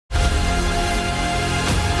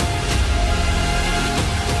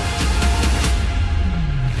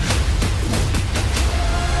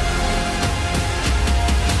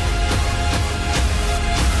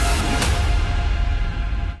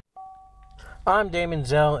I'm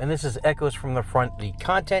Daemonxel, and this is Echoes from the Front, the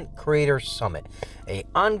Content Creator Summit, an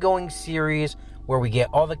ongoing series where we get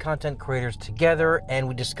all the content creators together and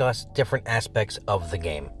we discuss different aspects of the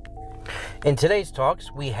game. In today's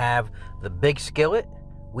talks, we have the Big Skillet,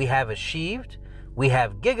 we have Ahsheeved, we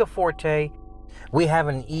have Gicaforte, we have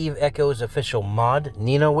an Eve Echoes official mod,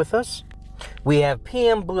 Nina, with us, we have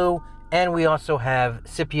PMBlue, and we also have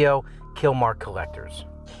Scipio, Killmark Collectors.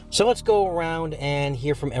 So let's go around and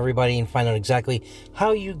hear from everybody and find out exactly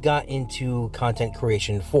how you got into content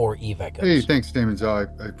creation for Eve Echoes. Hey, thanks,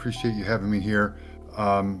 Daemonxel. I appreciate you having me here.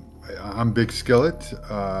 I'm Big Skillet.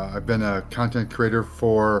 I've been a content creator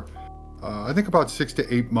for, I think about 6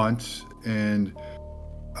 to 8 months. And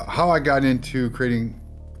how I got into creating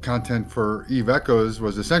content for Eve Echoes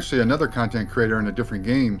was essentially another content creator in a different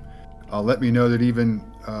game let me know that even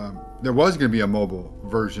there was going to be a mobile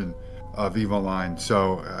version of EVE Online.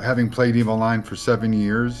 So having played EVE Online for 7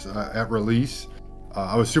 years at release,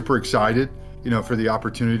 I was super excited, for the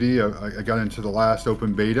opportunity. I got into the last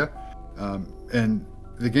open beta, and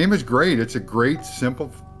the game is great. It's a great,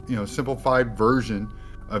 simplified version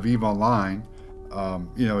of EVE Online.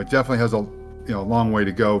 It definitely has a long way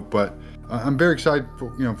to go, but I'm very excited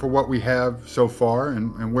for what we have so far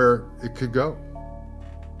and where it could go.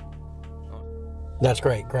 That's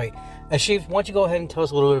great. Ahsheeved, why don't you go ahead and tell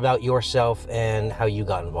us a little bit about yourself and how you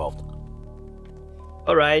got involved?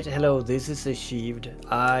 All right, hello, this is Ahsheeved.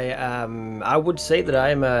 I would say that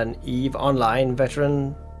I'm an EVE Online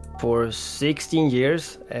veteran for 16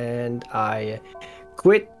 years, and I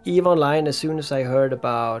quit EVE Online as soon as I heard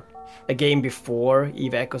about a game before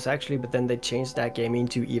EVE Echoes actually, but then they changed that game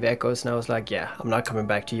into EVE Echoes, and I was like, yeah, I'm not coming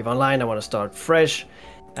back to EVE Online, I want to start fresh.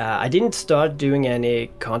 I didn't start doing any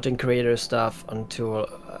content creator stuff until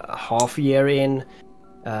half a year in,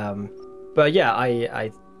 but yeah,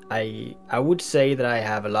 I would say that I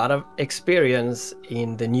have a lot of experience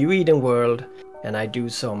in the New Eden world, and I do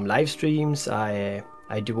some live streams. I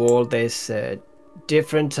do all this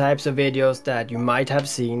different types of videos that you might have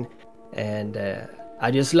seen, and I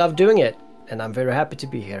just love doing it, and I'm very happy to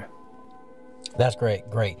be here. That's great.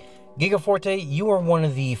 Gicaforte, you are one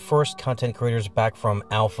of the first content creators back from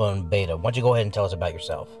Alpha and Beta. Why don't you go ahead and tell us about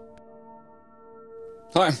yourself?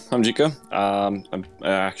 Hi, I'm Gica. I'm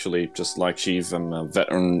actually just like Chief. I'm a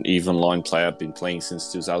veteran EVE Online player. I've been playing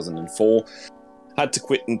since 2004. Had to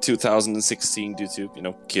quit in 2016 due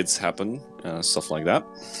to, kids happen, stuff like that.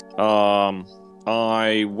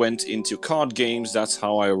 I went into card games. That's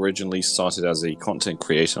how I originally started as a content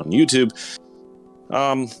creator on YouTube.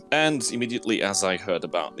 And immediately as I heard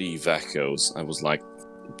about the EVE Echoes, I was like,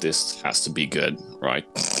 this has to be good, right?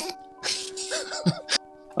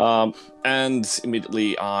 And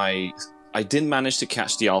immediately I didn't manage to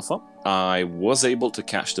catch the alpha. I was able to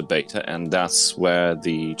catch the beta, and that's where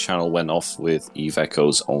the channel went off with EVE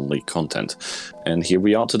Echoes only content. And here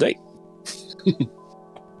we are today.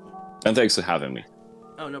 And thanks for having me.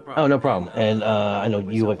 Oh, no problem. And I know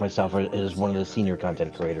you, like myself, is one of the senior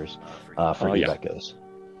content creators for EVE Echoes.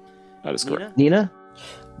 That is correct. Nina?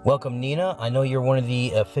 Welcome, Nina. I know you're one of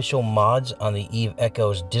the official mods on the EVE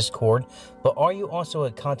Echoes Discord, but are you also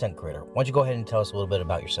a content creator? Why don't you go ahead and tell us a little bit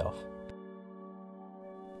about yourself?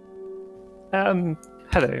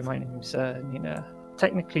 Hello, my name's Nina.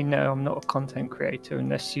 Technically, no, I'm not a content creator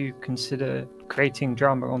unless you consider creating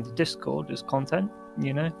drama on the Discord as content,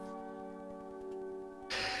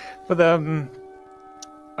 But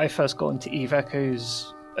I first got into EVE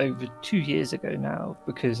Echoes over 2 years ago now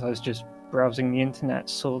because I was just browsing the internet,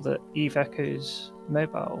 saw that EVE Echoes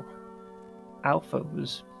mobile alpha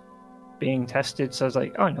was being tested, so I was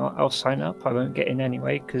like, oh no, I'll sign up. I won't get in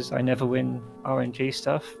anyway because I never win RNG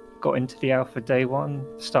stuff. Got into the alpha day one,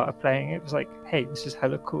 started playing it, was like, hey, this is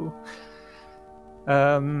hella cool.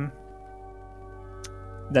 Then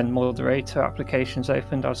moderator applications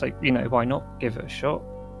opened. I was like, why not give it a shot?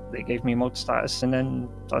 They gave me mod status, and then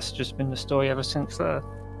that's just been the story ever since there.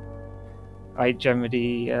 I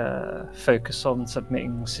generally focus on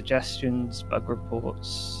submitting suggestions, bug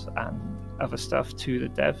reports, and other stuff to the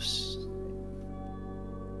devs.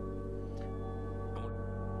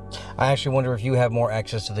 I actually wonder if you have more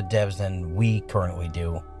access to the devs than we currently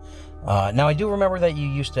do. Now, I do remember that you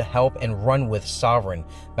used to help and run with Sovereign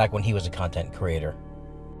back when he was a content creator.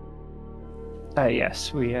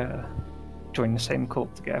 Yes, we joined the same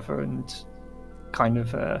corp together and kind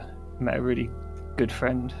of met a really good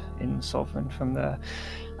friend in Sovereign from there.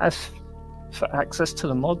 As for access to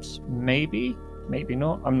the mods, maybe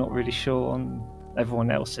not. I'm not really sure on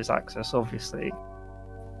everyone else's access, obviously.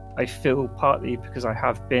 I feel partly because I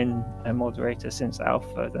have been a moderator since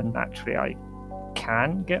Alpha, then naturally I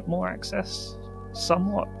can get more access,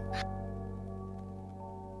 somewhat.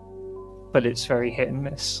 but it's very hit and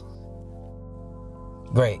miss.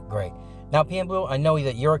 Great, great. Now, PMBlue, I know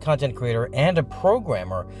that you're a content creator and a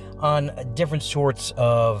programmer on different sorts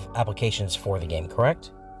of applications for the game,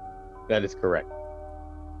 correct? That is correct.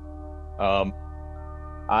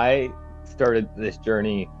 I started this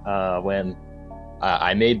journey when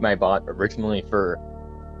I made my bot originally for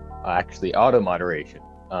actually auto moderation.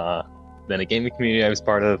 Then a gaming community I was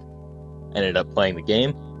part of ended up playing the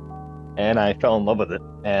game, and I fell in love with it.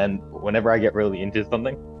 And whenever I get really into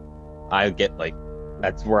something, I get like,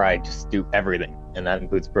 that's where I just do everything, and that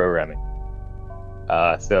includes programming.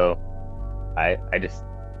 So I just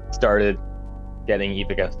started getting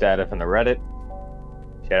ePickups data from the Reddit.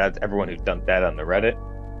 Shout out to everyone who's done that on the Reddit.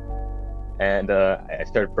 And I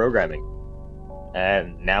started programming.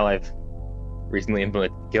 And now I've recently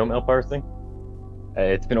implemented kill mail parsing.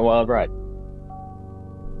 It's been a wild ride.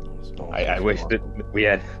 I wish that we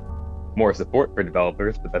had more support for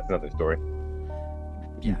developers, but that's another story.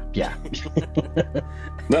 Yeah.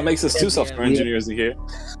 That makes us two software engineers here.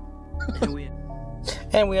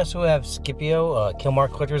 And we also have Scipio,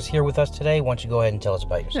 Killmark Collectors, here with us today. Why don't you go ahead and tell us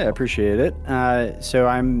about yourself? Yeah, I appreciate it. So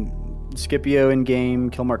I'm Scipio in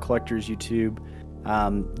game, Killmark Collectors YouTube.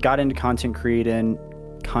 Got into content creating,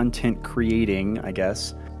 I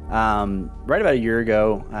guess. Right about a year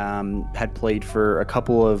ago. Had played for a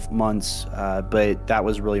couple of months, but that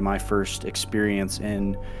was really my first experience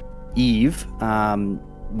in Eve.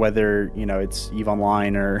 Whether it's Eve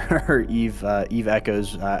Online or Eve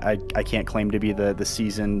Echoes, I can't claim to be the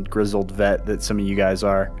seasoned grizzled vet that some of you guys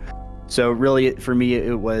are. So really, for me,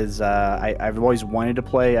 it was I've always wanted to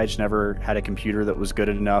play. I just never had a computer that was good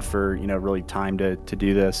enough or really time to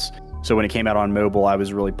do this. So when it came out on mobile, I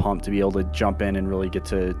was really pumped to be able to jump in and really get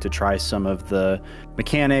to try some of the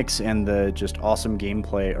mechanics and the just awesome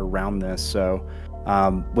gameplay around this. So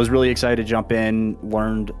was really excited to jump in,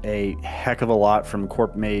 learned a heck of a lot from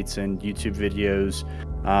corp mates and YouTube videos.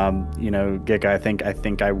 Gica, I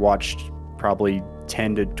think I watched probably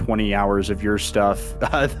 10 to 20 hours of your stuff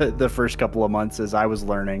the first couple of months as I was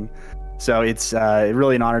learning. So it's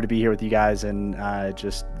really an honor to be here with you guys and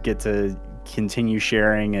just get to continue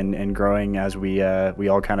sharing and growing as we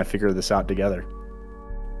all kind of figure this out together.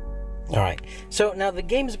 All right. So now the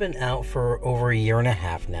game's been out for over a year and a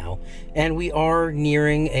half now, and we are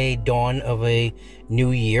nearing a dawn of a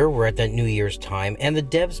new year. We're at that New Year's time, and the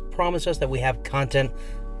devs promise us that we have content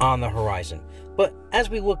on the horizon. But as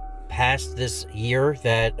we look past this year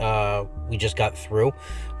that we just got through,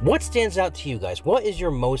 what stands out to you guys? What is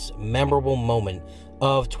your most memorable moment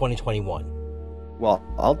of 2021? Well,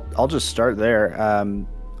 I'll just start there.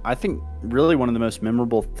 I think really one of the most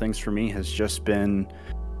memorable things for me has just been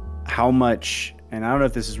how much, and I don't know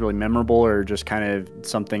if this is really memorable or just kind of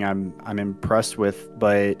something I'm impressed with,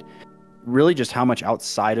 but really just how much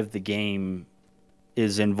outside of the game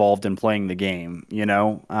is involved in playing the game.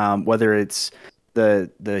 Whether it's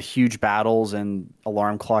the huge battles and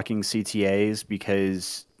alarm clocking CTAs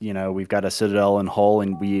because we've got a Citadel and Hull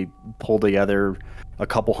and we pull together a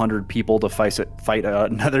couple hundred people to fight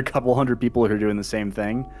another couple hundred people who are doing the same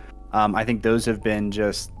thing. I think those have been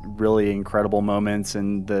just really incredible moments,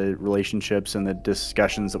 and the relationships and the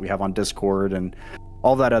discussions that we have on Discord and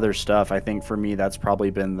all that other stuff. I think for me, that's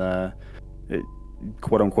probably been the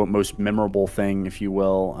quote unquote most memorable thing, if you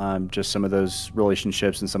will. Just some of those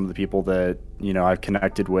relationships and some of the people that, I've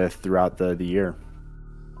connected with throughout the year.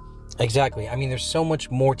 Exactly. I mean, there's so much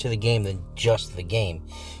more to the game than just the game.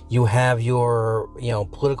 You have your,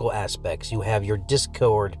 political aspects. You have your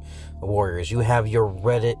Discord warriors. You have your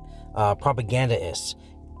Reddit propagandaists.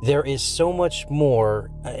 There is so much more,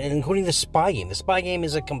 including the spy game. The spy game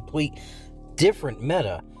is a complete different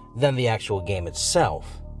meta than the actual game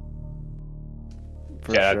itself.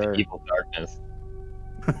 Yeah, the Evil Darkness.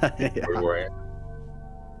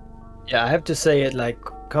 Yeah, I have to say it, like,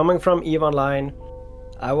 coming from EVE Online,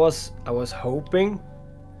 I was hoping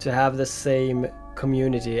to have the same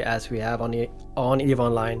community as we have on EVE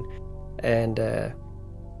Online, and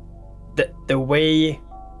the way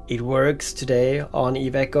it works today on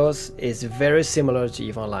EVE Echoes is very similar to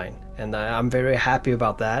EVE Online, and I'm very happy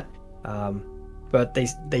about that. But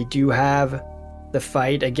they do have the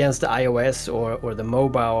fight against the iOS or the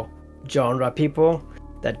mobile genre people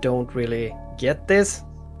that don't really get this.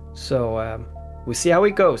 So we see how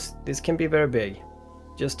it goes. This can be very big,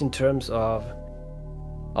 just in terms of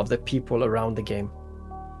the people around the game.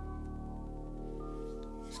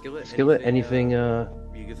 Skillet, anything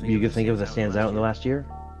you could think of that stands out in the last year?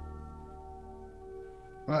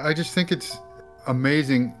 I just think it's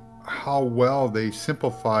amazing how well they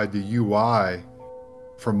simplified the UI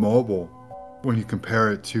for mobile. when you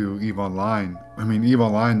compare it to EVE Online. I mean, EVE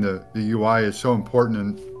Online, the UI is so important,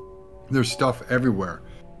 and there's stuff everywhere.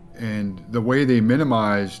 And the way they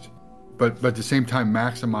minimized, but at the same time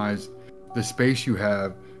maximized the space you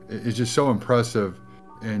have is just so impressive.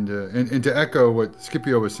 And to echo what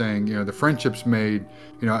Scipio was saying, you know, the friendships made,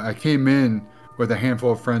 you know, I came in with a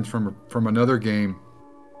handful of friends from another game,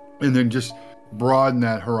 and then just broaden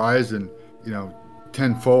that horizon, you know,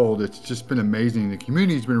 tenfold. It's just been amazing. The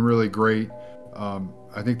community's been really great.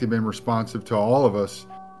 I think they've been responsive to all of us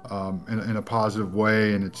in a positive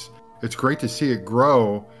way, and it's great to see it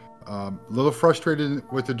grow. A little frustrated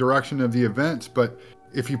with the direction of the events, but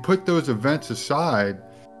if you put those events aside,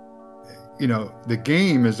 you know, the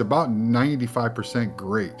game is about 95%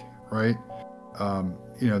 great, right?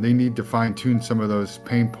 You know, they need to fine tune some of those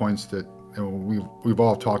pain points that, you know, we've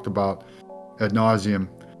all talked about ad nauseum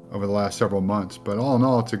over the last several months. But all in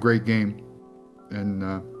all, it's a great game,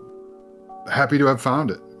 and happy to have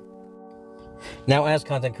found it. Now, as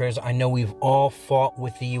content creators, I know we've all fought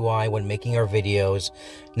with the UI when making our videos.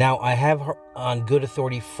 Now, I have on good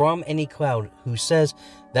authority from AnyCloud who says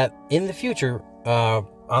that in the future,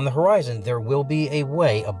 on the horizon, there will be a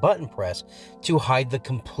way, a button press, to hide the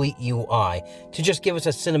complete UI, to just give us a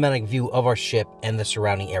cinematic view of our ship and the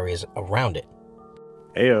surrounding areas around it.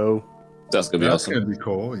 Ayo. That's gonna be awesome. That's gonna be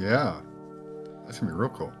cool. Yeah, that's gonna be real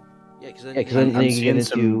cool. Yeah, because then I'm you get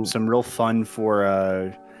seeing into some real fun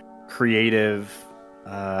for creative,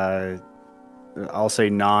 I'll say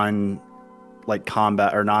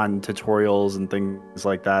combat or non-tutorials and things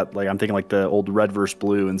like that. Like I'm thinking like the old Red vs.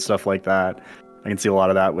 Blue and stuff like that. I can see a lot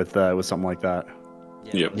of that with something like that.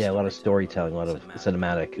 Yep. yeah, a lot of storytelling, a lot of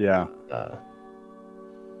cinematic. Yeah.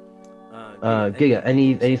 Giga,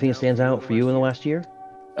 anything that stands out for you in the last year?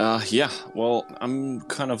 Yeah, well, I'm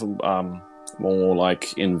kind of more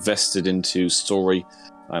like invested into story.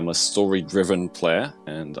 I'm a story-driven player,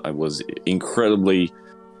 and I was incredibly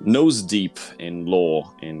nose-deep in lore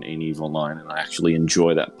in EVE Online, and I actually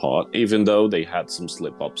enjoy that part, even though they had some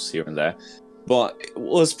slip-ups here and there. But it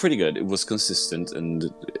was pretty good. It was consistent, and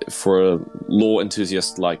for a lore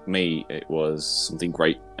enthusiast like me, it was something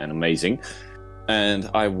great and amazing. And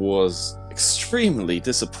I was extremely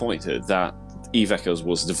disappointed that EVE Echoes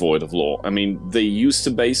was devoid of lore. I mean, they used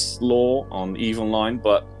to base lore on EVE Online,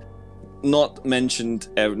 but not mentioned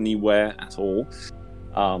anywhere at all.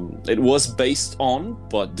 It was based on,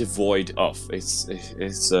 but devoid of.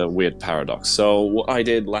 It's a weird paradox. So what I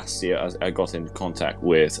did last year, I got in contact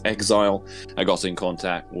with Exile. I got in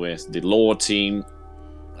contact with the lore team.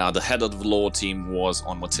 The head of the lore team was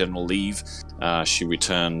on maternal leave. She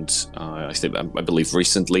returned, I believe,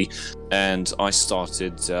 recently, and I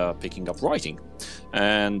started picking up writing.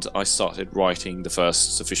 And I started writing the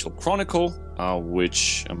first official chronicle,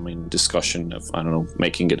 which I'm in discussion of, I don't know,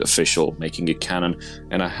 making it official, making it canon.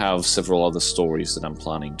 And I have several other stories that I'm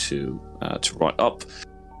planning to write up.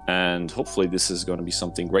 And hopefully this is going to be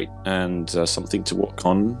something great and something to work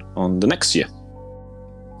on the next year.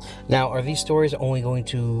 Now, are these stories only going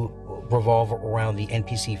to revolve around the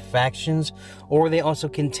NPC factions, or they also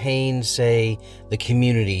contain, say, the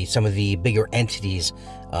community, some of the bigger entities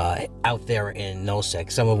out there in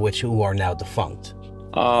Nullsec, some of which who are now defunct?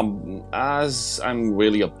 As I'm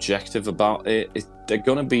really objective about it, they're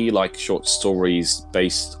going to be like short stories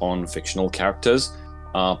based on fictional characters,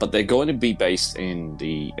 but they're going to be based in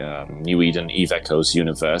the New Eden EVE Echoes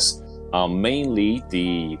universe. Mainly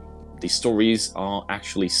the stories are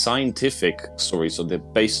actually scientific stories, so they're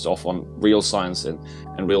based off on real science and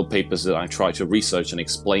real papers that I try to research and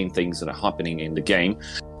explain things that are happening in the game.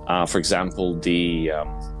 For example, the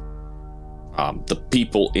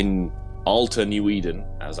people in Alter New Eden,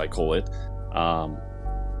 as I call it,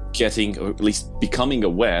 getting, or at least becoming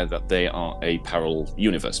aware that they are a parallel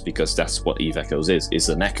universe, because that's what EVE Echoes is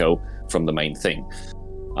an echo from the main thing.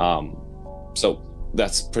 So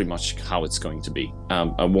that's pretty much how it's going to be.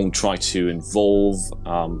 I won't try to involve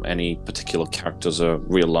any particular characters or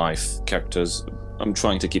real-life characters. I'm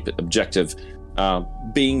trying to keep it objective,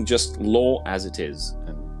 being just lore as it is,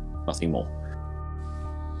 and nothing more.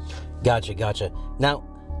 Gotcha. Now,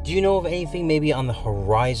 do you know of anything maybe on the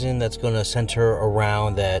horizon that's going to center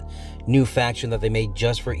around that new faction that they made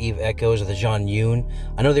just for EVE Echoes of the Jean Yun?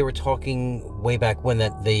 I know they were talking way back when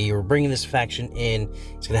that they were bringing this faction in.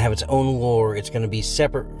 It's going to have its own lore. It's going to be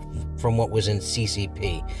separate from what was in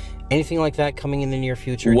CCP. Anything like that coming in the near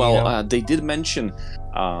future? Well, you know? they did mention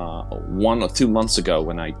 1 or 2 months ago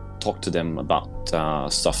when I talked to them about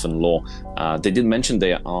stuff and lore. They did mention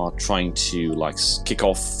they are trying to kick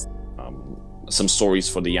off some stories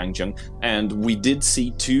for the Yangjung, and we did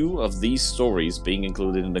see 2 of these stories being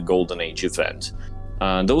included in the Golden Age event.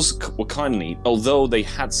 Those were kind of neat, although they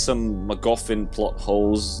had some MacGuffin plot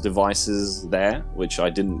holes devices there, which I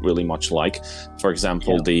didn't really much like. For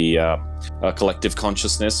example, the collective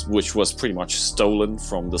consciousness, which was pretty much stolen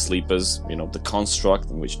from the Sleepers, the construct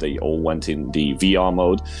in which they all went in the VR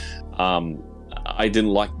mode. I didn't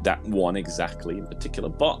like that one exactly in particular,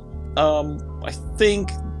 but I think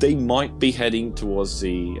they might be heading towards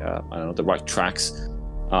the right tracks.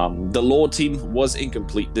 The lore team was in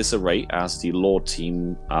complete disarray as the lore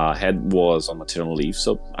team head was on maternal leave,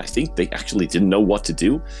 so I think they actually didn't know what to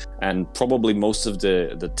do, and probably most of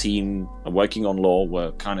the team working on lore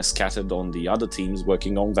were kind of scattered on the other teams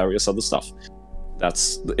working on various other stuff.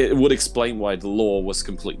 It would explain why the lore was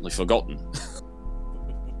completely forgotten.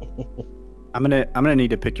 I'm gonna need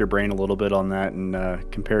to pick your brain a little bit on that and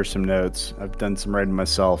compare some notes. I've done some writing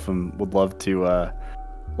myself and would love to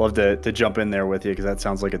jump in there with you, because that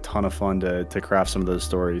sounds like a ton of fun to craft some of those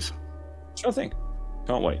stories. Sure thing.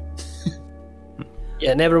 Can't wait.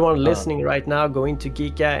 Yeah, and everyone listening right now, go into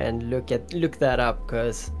Gica and look that up,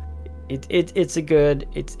 because it's a good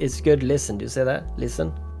listen. Do you say that?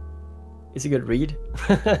 Listen. It's a good read.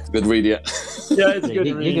 It's a good read, yeah. Yeah, it's a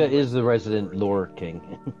good read. Gica is the resident lore king.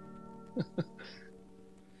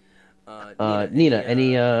 Nina,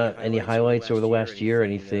 any highlights over the last year?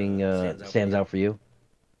 Anything stands out for you?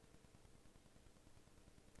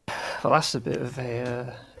 Well, that's a bit of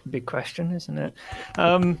a big question, isn't it?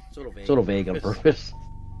 Sort of vague on purpose.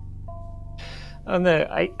 No,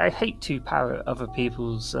 I hate to parrot other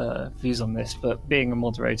people's views on this, but being a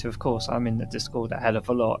moderator, of course, I'm in the Discord a hell of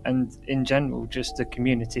a lot, and in general, just the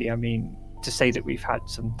community. I mean, to say that we've had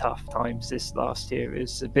some tough times this last year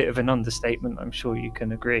is a bit of an understatement. I'm sure you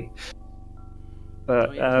can agree.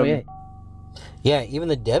 But yeah, even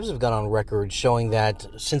the devs have gone on record showing that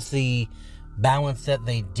since the balance that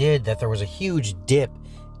they did, that there was a huge dip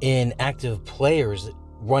in active players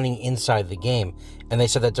running inside the game, and they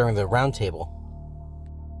said that during the roundtable.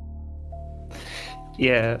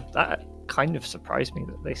 Yeah, that kind of surprised me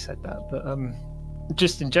that they said that, but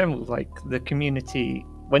just in general, like the community,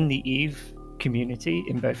 when the EVE community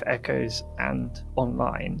in both Echoes and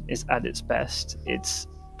online is at its best, it's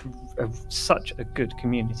such a good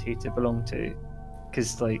community to belong to,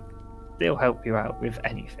 because like they'll help you out with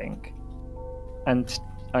anything. And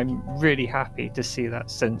I'm really happy to see that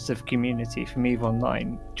sense of community from EVE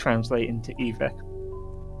Online translate into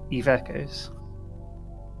EVE Echoes.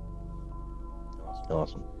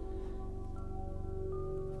 Awesome.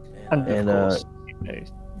 And of course,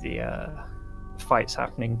 the fights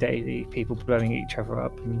happening daily, people blowing each other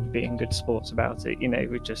up and being good sports about it.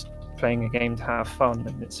 We're just playing a game to have fun,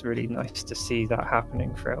 and it's really nice to see that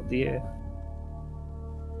happening throughout the year.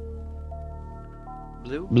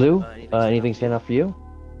 Blue, anything stand out for you?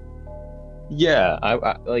 Yeah,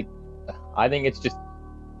 I think it's just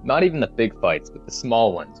not even the big fights, but the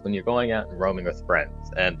small ones when you're going out and roaming with friends.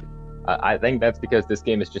 And I think that's because this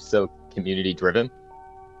game is just so community driven.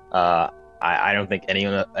 I don't think any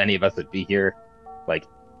of us would be here, like,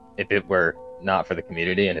 if it were not for the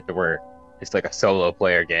community, and if it were just like a solo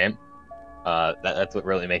player game. That's what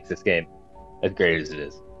really makes this game as great as it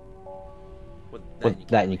is. With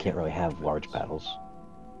that, and you can't really have large battles.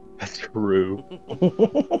 That's true.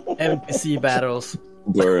 NPC battles.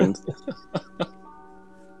 Burned.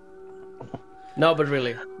 No, but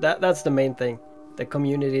really, that's the main thing. The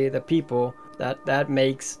community, the people, that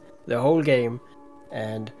makes the whole game.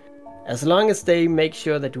 And as long as they make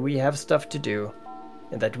sure that we have stuff to do,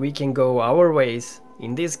 and that we can go our ways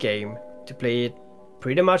in this game to play it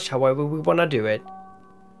pretty much however we want to do it.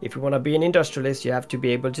 If you want to be an industrialist, you have to be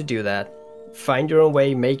able to do that. Find your own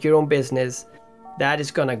way, make your own business. That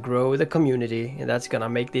is gonna grow the community, and that's gonna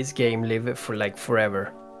make this game live for like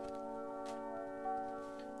forever.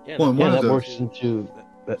 Well, that works into.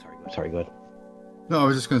 Sorry, go ahead. No, I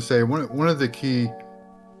was just going to say one of the key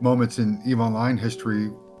moments in EVE Online history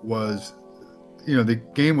was, the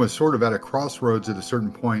game was sort of at a crossroads at a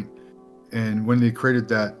certain point, and when they created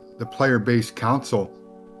the player-based council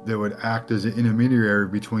that would act as an intermediary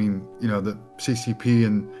between the CCP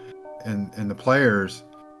and the players,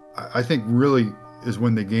 I think really is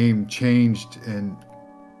when the game changed and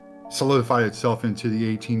solidified itself into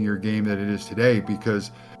the 18-year game that it is today.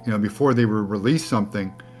 Because before they would release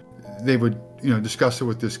something, they would discuss it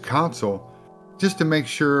with this council just to make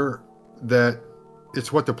sure that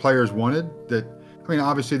it's what the players wanted. That,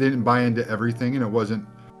 obviously they didn't buy into everything, and it wasn't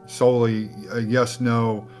solely a yes,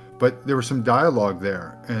 no, but there was some dialogue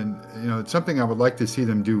there, and it's something I would like to see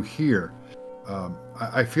them do here.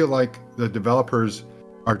 I feel like the developers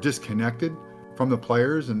are disconnected from the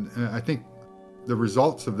players, and I think the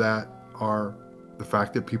results of that are the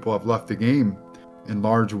fact that people have left the game in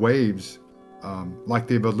large waves, like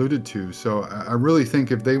they've alluded to. So I really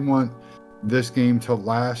think if they want this game to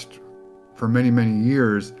last for many, many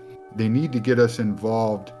years, they need to get us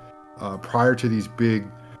involved prior to these big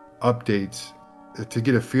updates to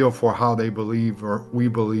get a feel for how they believe or we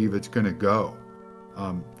believe it's going to go,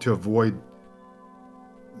 to avoid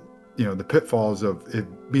the pitfalls of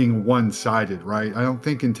it being one-sided, right? I don't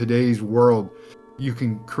think in today's world you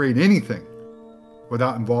can create anything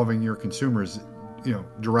without involving your consumers,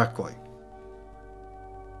 directly.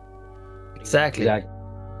 Exactly.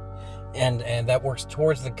 And that works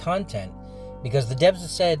towards the content, because the devs have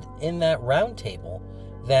said in that roundtable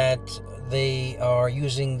that they are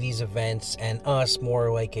using these events and us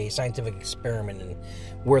more like a scientific experiment, and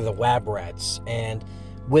we're the lab rats. And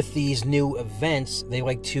with these new events, they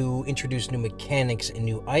like to introduce new mechanics and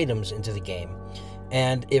new items into the game.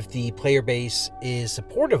 And if the player base is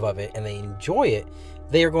supportive of it and they enjoy it,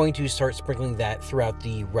 they are going to start sprinkling that throughout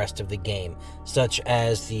the rest of the game, such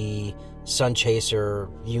as the Sun Chaser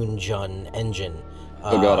Yunjun engine.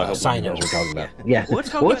 Oh God, I hope you know what we're talking about. Yeah, let's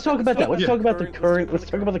talk about that. Let's talk about the current. Let's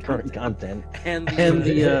talk about the current content and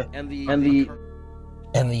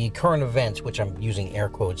the current events, which I'm using air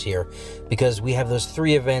quotes here, because we have those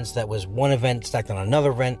 3 events that was one event stacked on another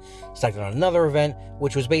event, stacked on another event,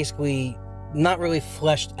 which was basically not really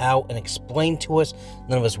fleshed out and explained to us.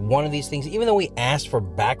 None of us wanted these things. Even though we asked for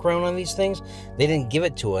background on these things, they didn't give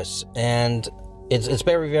it to us, and it's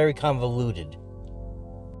very, very convoluted.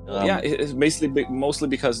 It's basically mostly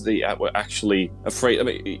because they were actually afraid. I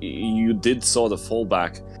mean, you did saw the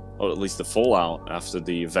fallback, or at least the fallout after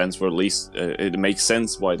the events were released. It makes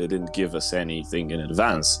sense why they didn't give us anything in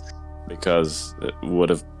advance, because it would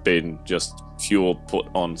have been just fuel put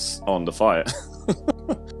on the fire.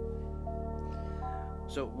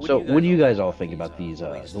 So what do you guys all think about these the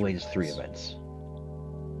latest 3 events?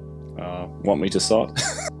 Want me to start?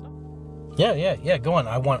 Yeah, go on.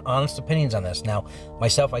 I want honest opinions on this. Now,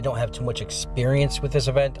 myself, I don't have too much experience with this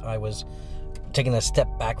event. I was taking a step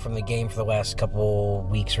back from the game for the last couple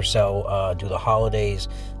weeks or so due to the holidays,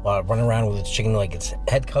 a lot of running around with its chicken like its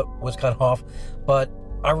head was cut off. But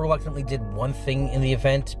I reluctantly did one thing in the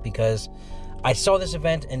event, because I saw this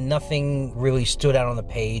event and nothing really stood out on the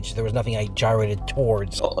page. There was nothing I gyrated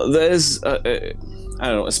towards. There's, I don't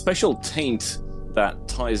know, a special taint that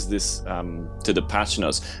ties this to the patch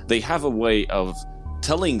notes. They have a way of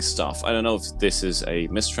telling stuff. I don't know if this is a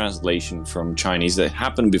mistranslation from Chinese that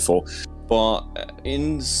happened before, but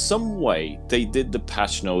in some way they did the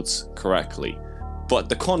patch notes correctly, but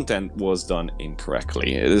the content was done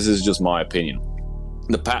incorrectly. This is just my opinion.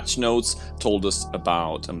 The patch notes told us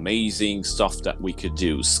about amazing stuff that we could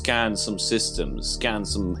do, scan some systems, scan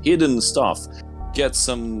some hidden stuff, get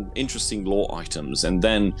some interesting lore items, and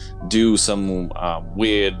then do some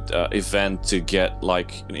weird event to get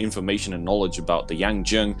like information and knowledge about the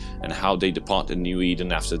Yangjung and how they departed New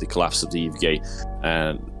Eden after the collapse of the EVGA.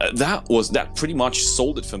 And that pretty much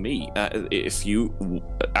sold it for me. If you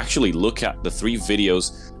actually look at the 3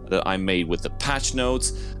 videos that I made with the patch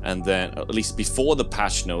notes, and then at least before the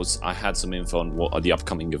patch notes I had some info on what are the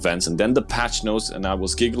upcoming events, and then the patch notes, and I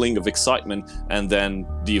was giggling of excitement, and then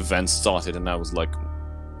the event started and I was like,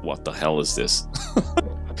 what the hell is this?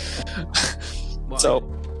 So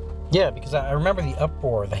yeah, because I remember the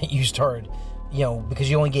uproar that you started, because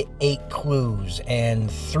you only get 8 clues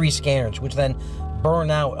and 3 scanners, which then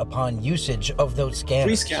burn out upon usage of those scanners.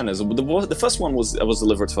 3 scanners. The first one was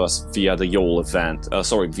delivered to us via the Yol event,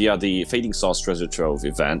 via the Fading Stars Treasure Trove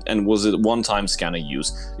event, and was a one-time scanner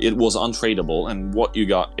use. It was untradeable, and what you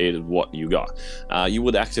got is what you got. You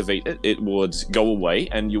would activate it, it would go away,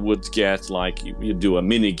 and you would get, like, you do a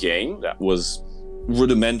mini game that was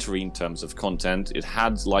rudimentary in terms of content. It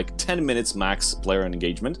had like 10 minutes max player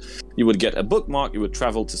engagement. You would get a bookmark, you would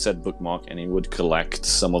travel to said bookmark, and you would collect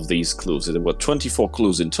some of these clues. There were 24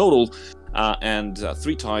 clues in total, and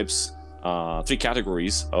 3 types, 3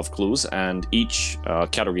 categories of clues, and each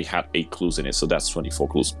category had 8 clues in it, so that's 24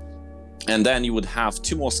 clues. And then you would have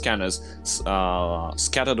 2 more scanners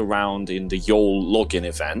scattered around in the Yol login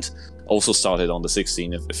event, also started on the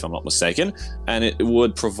 16th, if I'm not mistaken, and it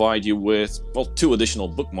would provide you with, well, 2 additional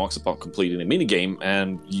bookmarks upon completing the minigame,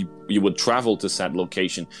 and you would travel to said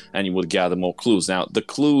location and you would gather more clues. Now, the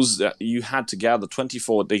clues that you had to gather,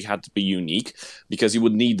 24, they had to be unique, because you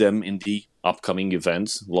would need them in the upcoming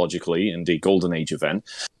events, logically, in the Golden Age event.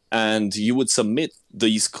 And you would submit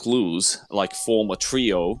these clues, like form a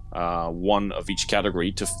trio, 1 of each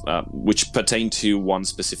category, to which pertain to one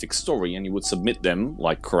specific story, and you would submit them,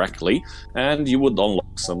 like, correctly, and you would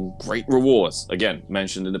unlock some great rewards, again,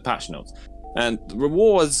 mentioned in the patch notes. And the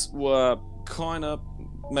rewards were kind of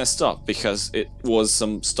messed up because it was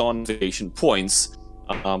some star navigation points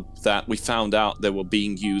that we found out they were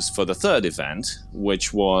being used for the third event,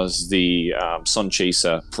 which was the Sun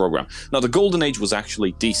Chaser program. Now, the Golden Age was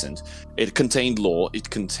actually decent. It contained lore, it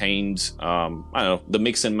contained, I don't know, the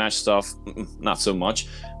mix and match stuff, not so much,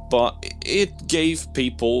 but it gave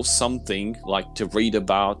people something like to read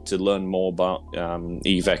about, to learn more about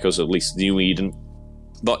Eve Echoes, or at least New Eden.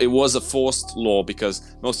 But it was a forced lore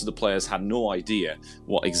because most of the players had no idea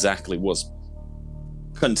what exactly was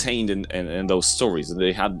contained in those stories.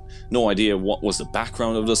 They had no idea what was the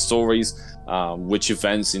background of the stories, which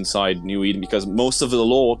events inside New Eden, because most of the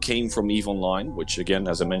lore came from EVE Online, which again,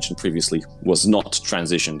 as I mentioned previously, was not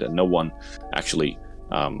transitioned, and no one actually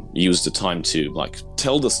used the time to like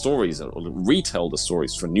tell the stories or retell the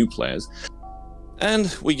stories for new players.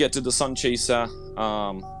 And we get to the Sun Chaser,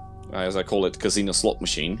 as I call it, casino slot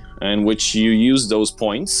machine, in which you use those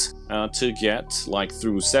points to get, like,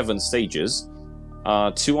 through 7 stages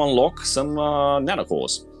to unlock some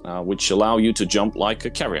nanocores, which allow you to jump like a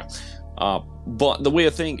carrier. But the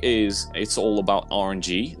weird thing is, it's all about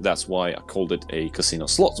RNG. That's why I called it a casino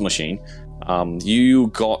slot machine. You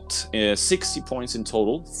got 60 points in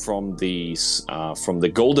total from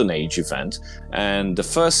the Golden Age event, and the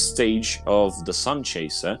first stage of the Sun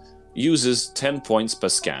Chaser uses 10 points per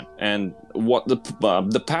scan. And what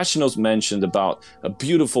the patch notes mentioned about a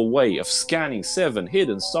beautiful way of scanning 7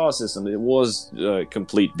 hidden star systems, it was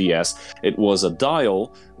complete BS. It was a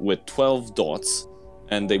dial with 12 dots,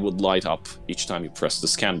 and they would light up each time you press the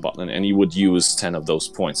scan button, and you would use 10 of those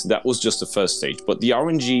points. That was just the first stage. But the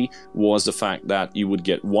RNG was the fact that you would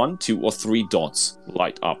get 1, 2, or 3 dots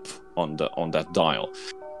light up on that dial.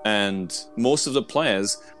 And most of the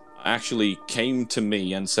players actually came to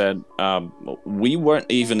me and said, we weren't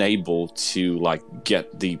even able to like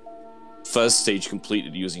get the first stage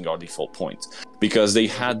completed using our default points, because they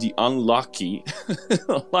had the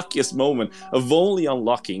luckiest moment of only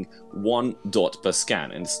unlocking 1 dot per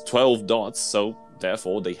scan, and it's 12 dots, so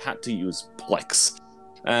therefore they had to use Plex.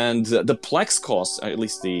 And the Plex cost, at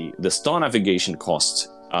least the star navigation cost,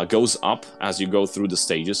 goes up as you go through the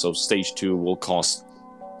stages. So stage 2 will cost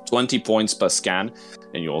 20 points per scan,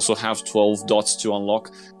 and you also have 12 dots to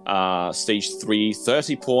unlock. Stage 3,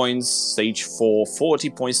 30 points. Stage 4, 40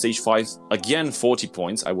 points. Stage 5, again 40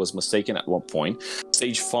 points. I was mistaken at one point.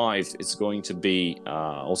 Stage 5 is going to be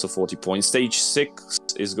also 40 points. Stage 6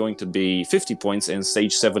 is going to be 50 points, and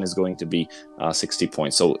Stage 7 is going to be 60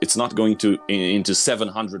 points. So it's not going to into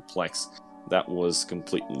 700 Plex. That was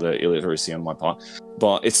complete illiteracy on my part,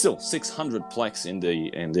 but it's still 600 Plex in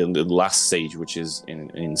the last stage, which is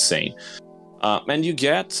insane. And you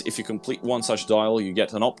get, if you complete one such dial, you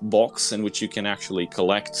get an op box in which you can actually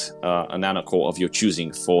collect a nanocore of your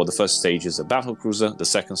choosing. For the first stage is a battle cruiser, the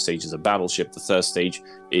second stage is a battleship, the third stage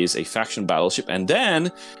is a faction battleship, and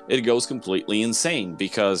then it goes completely insane,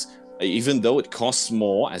 because even though it costs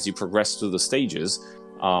more as you progress through the stages,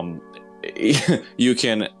 you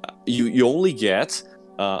only get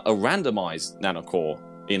a randomized nanocore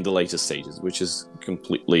in the later stages, which is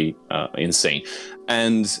completely insane.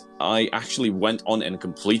 And I actually went on and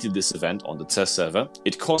completed this event on the test server.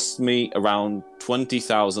 It cost me around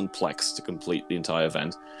 20,000 Plex to complete the entire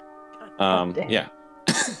event. Yeah,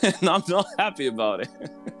 and I'm not happy about it.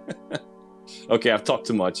 Okay, I've talked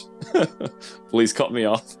too much. Please cut me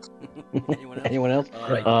off. Anyone else?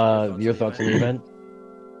 Your thoughts on the event?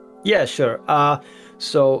 Yeah, sure.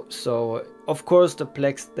 So of course the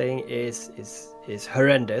Plex thing is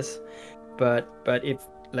horrendous, but if,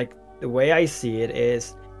 like, the way I see it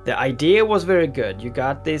is, the idea was very good. You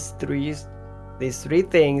got these three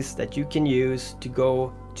things that you can use to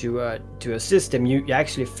go to a system. You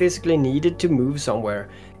actually physically needed to move somewhere,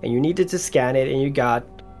 and you needed to scan it, and you got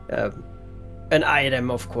an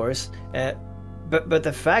item, of course. But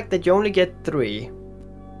the fact that you only get 3,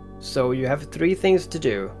 so you have 3 things to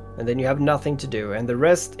do, and then you have nothing to do, and the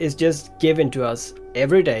rest is just given to us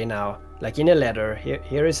every day now, like in a letter.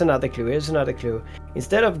 Here is another clue, here's another clue,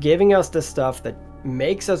 instead of giving us the stuff that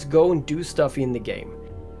makes us go and do stuff in the game.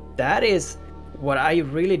 That is what I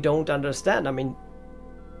really don't understand. I mean,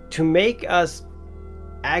 to make us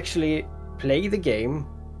actually play the game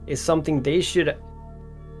is something they should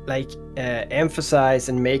emphasize,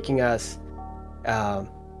 and making us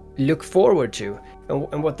look forward to.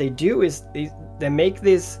 And what they do is they make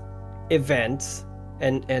these events,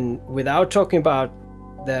 and without talking about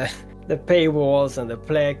the paywalls and the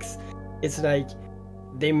Plex, it's like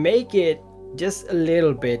they make it just a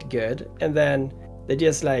little bit good, and then they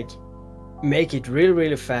just like make it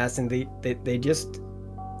really fast, and they just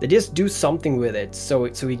they just do something with it, so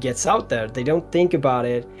he gets out there. They don't think about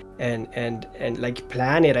it and like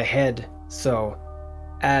plan it ahead. So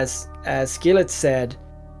as Skillet said,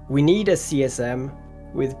 we need a CSM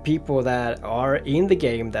with people that are in the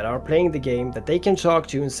game, that are playing the game, that they can talk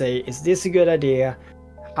to and say, is this a good idea?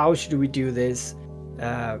 How should we do this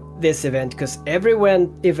event? Because every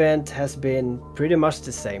event has been pretty much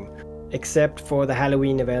the same, except for the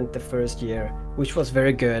Halloween event the first year, which was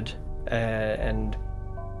very good. And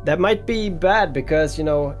that might be bad because, you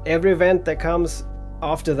know, every event that comes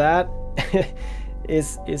after that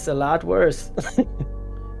is a lot worse.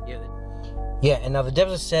 Yeah, and now the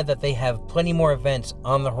devs have said that they have plenty more events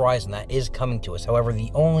on the horizon that is coming to us. However,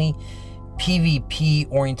 the only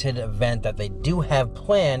PvP-oriented event that they do have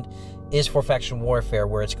planned is for Faction Warfare,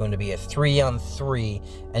 where it's going to be a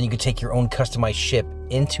 3-on-3, and you can take your own customized ship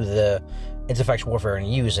into Faction Warfare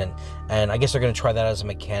and use it. And I guess they're going to try that as a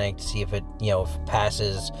mechanic to see if it, you know, if it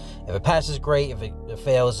passes. If it passes, great. If it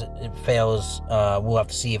fails, it fails. We'll have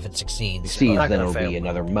to see if it succeeds. Then it'll be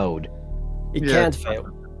another mode. It can't fail.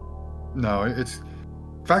 No, it's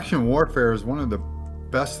Faction Warfare is one of the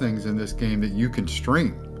best things in this game that you can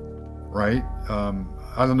stream, right?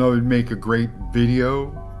 I don't know, it'd make a great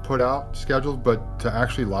video put out scheduled, but to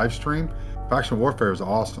actually live stream, Faction Warfare is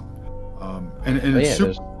awesome. And it's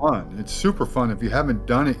super fun. It's super fun. If you haven't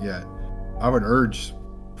done it yet, I would urge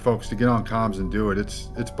folks to get on comms and do it. It's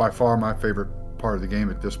by far my favorite part of the game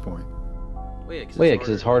at this point. Well, yeah, because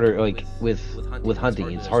it's harder, like, with hunting,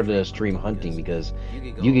 it's harder to stream hunting because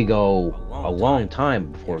you could go a long time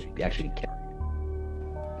before you actually can.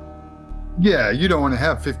 Yeah, you don't want to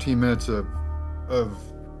have 15 minutes of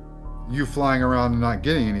you flying around and not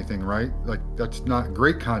getting anything, right? Like, that's not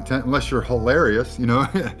great content unless you're hilarious, you know?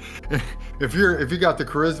 If you got the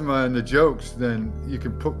charisma and the jokes, then you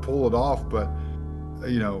can pull it off, but,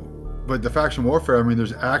 you know, but the Faction Warfare, I mean,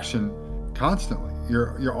 there's action constantly.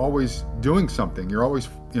 You're always doing something. You're always,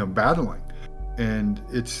 you know, battling, and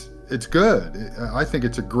it's good. I think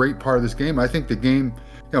it's a great part of this game. I think the game,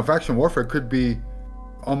 you know, Faction Warfare could be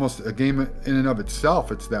almost a game in and of itself.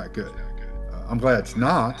 It's that good. I'm glad it's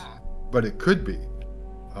not, but it could be.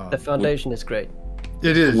 The foundation is great.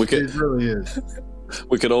 It is. It really is.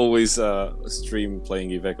 We could always stream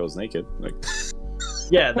playing Eve Echoes naked. Like.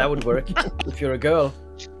 Yeah, that would work if you're a girl.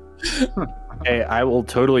 Hey, I will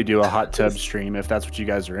totally do a hot tub stream if that's what you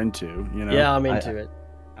guys are into. You know? Yeah, I'm into it.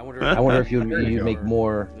 I wonder if you make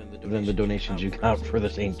more than the donations you got for the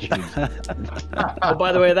St. Jude's. Oh,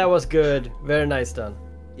 by the way, that was good. Very nice done.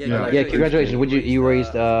 Yeah, congratulations. Would you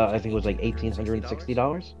raised? I think it was like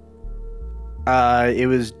 $1,860. It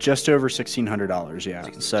was just over $1,600. Yeah.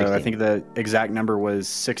 So 16. I think the exact number was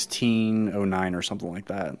 1609 or something like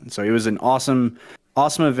that. So it was an awesome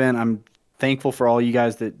event. I'm thankful for all you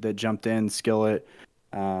guys that jumped in. Skillet,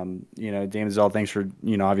 you know, Daemonxel, thanks for,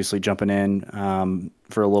 you know, obviously jumping in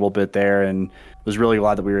for a little bit there, and was really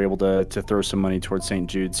glad that we were able to throw some money towards St.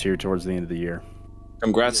 Jude's here towards the end of the year.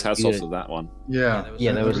 Congrats, hats off to that one. Yeah,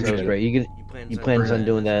 that was great. You plan on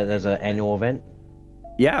doing that as an annual event?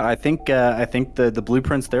 Yeah, I think the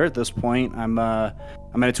blueprint's there at this point. I'm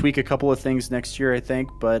gonna tweak a couple of things next year, I think,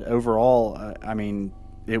 but overall, I mean,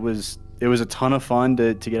 it was a ton of fun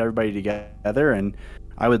to get everybody together, and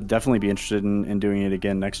I would definitely be interested in doing it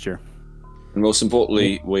again next year. And most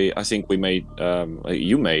importantly, I think we made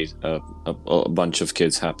you made a bunch of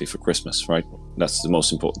kids happy for Christmas, right? That's the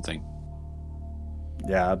most important thing.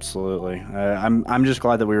 Yeah, absolutely. I'm just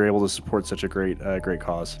glad that we were able to support such a great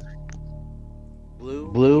cause.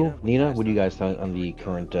 Blue, Nina, what do you guys think on the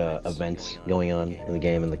current events going on in the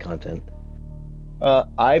game and the content?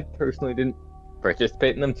 I personally didn't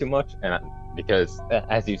participate in them too much, and because,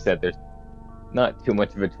 as you said, there's not too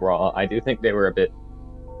much of a draw. I do think they were a bit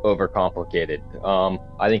overcomplicated.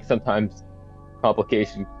 I think sometimes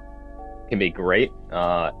complication can be great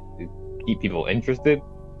to keep people interested,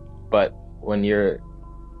 but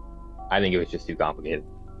I think it was just too complicated.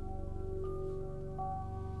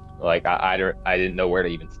 Like, I didn't know where to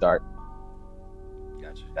even start.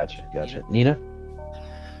 Gotcha. Nina?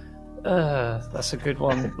 That's a good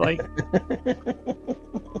one. Like,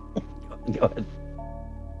 go ahead.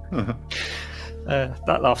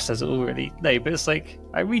 That laugh says it all, really. No, but it's like,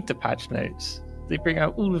 I read the patch notes. They bring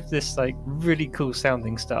out all of this, like, really cool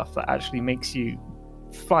sounding stuff that actually makes you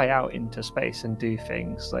fly out into space and do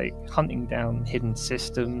things like hunting down hidden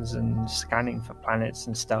systems and scanning for planets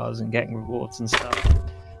and stars and getting rewards and stuff.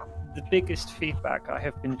 The biggest feedback I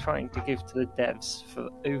have been trying to give to the devs for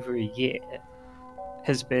over a year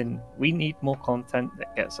has been, we need more content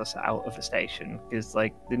that gets us out of a station, because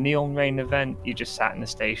like the Neon Rain event, you just sat in the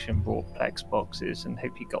station, brought Plex boxes and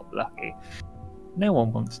hope you got lucky. no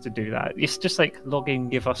one wants to do that. It's just like log in,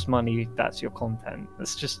 give us money, that's your content.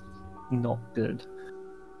 That's just not good.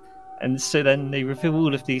 And so then they reveal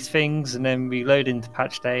all of these things, and then we load into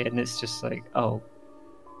patch day, and it's just like, oh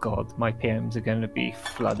god, my PMs are going to be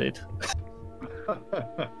flooded.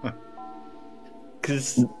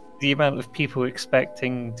 Because the amount of people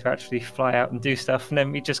expecting to actually fly out and do stuff, and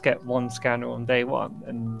then we just get one scanner on day one.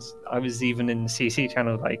 And I was even in the CC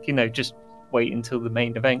channel like, just wait until the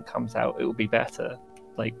main event comes out, it will be better.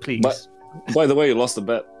 Like, please. But, by the way, you lost a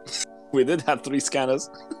bet. We did have 3 scanners.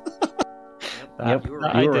 Yep, you you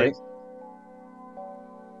I were did. right.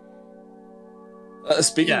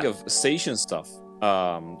 Speaking of station stuff,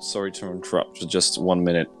 sorry to interrupt for just 1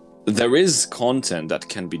 minute. There is content that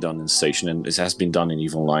can be done in station, and this has been done in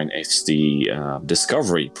EVE Online. It's the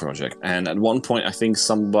Discovery project, and at one point, I think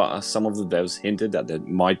some of the devs hinted that they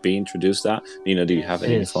might be introduced that. Nina, do you have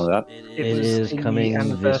any info on that? It was is in the coming this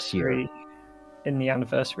anniversary- year. In the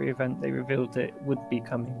anniversary event, they revealed it would be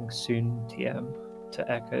coming soon, TM,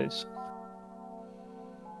 to Echoes.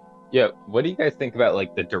 Yeah, what do you guys think about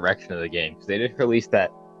like the direction of the game? Because they just released the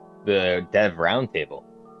dev roundtable.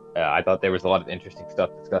 I thought there was a lot of interesting stuff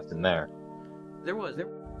discussed in there.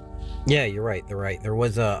 Yeah, you're right. There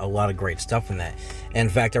was a lot of great stuff in that. In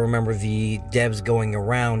fact, I remember the devs going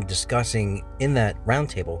around discussing in that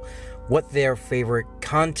roundtable what their favorite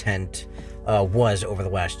content was over the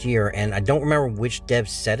last year. And I don't remember which dev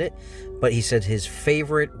said it, but he said his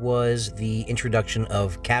favorite was the introduction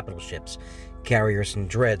of capital ships, carriers and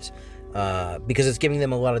dreads, because it's giving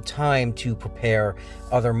them a lot of time to prepare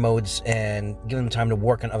other modes and giving them time to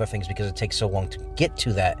work on other things, because it takes so long to get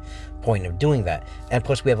to that point of doing that. And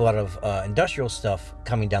plus, we have a lot of industrial stuff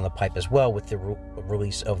coming down the pipe as well, with the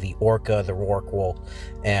release of the Orca, the Rorqual,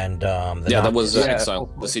 and that was Yeah.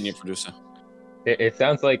 Exile, the senior producer. It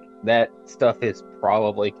sounds like that stuff is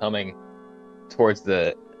probably coming towards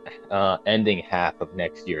the ending half of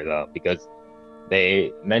next year, though, because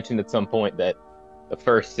they mentioned at some point that the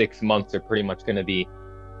first 6 months are pretty much going to be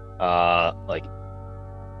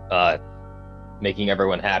making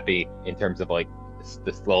everyone happy in terms of like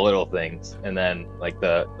the slow little things, and then like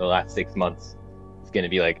the last 6 months is going to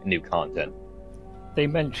be like new content. They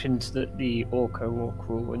mentioned that the Orca,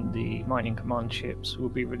 Rorqual, and the Mining Command ships will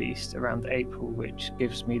be released around April, which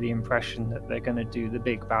gives me the impression that they're going to do the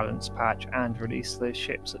big balance patch and release the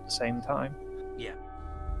ships at the same time.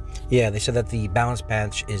 Yeah, they said that the balance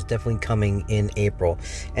patch is definitely coming in April.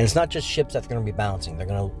 And it's not just ships that they're going to be balancing. They're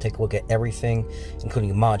going to take a look at everything,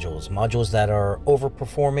 including modules. Modules that are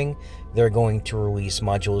overperforming, they're going to release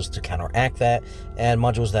modules to counteract that. And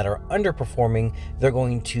modules that are underperforming, they're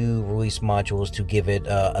going to release modules to give it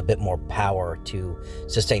a bit more power to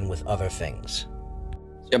sustain with other things.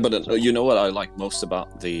 Yeah, but you know what I like most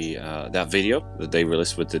about the that video that they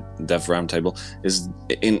released with the Dev Roundtable is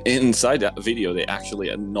inside that video they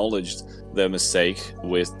actually acknowledged their mistake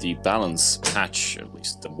with the balance patch, at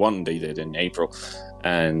least the one they did in April,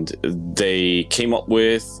 and they came up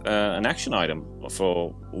with an action item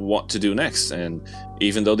for what to do next. And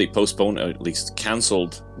even though they postponed, or at least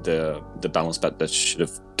cancelled the balance patch that should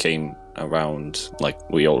have came around, like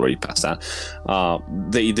we already passed that,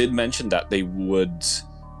 they did mention that they would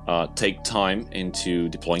take time into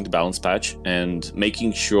deploying the balance patch and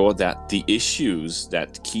making sure that the issues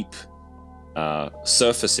that keep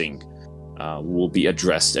surfacing will be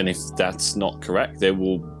addressed. And if that's not correct, they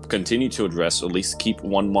will continue to address, or at least keep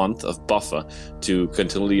 1 month of buffer to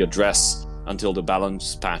continually address until the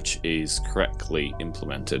balance patch is correctly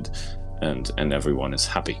implemented and everyone is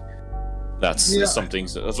happy. That's something,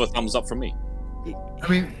 that's a thumbs up from me. I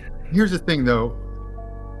mean, here's the thing though.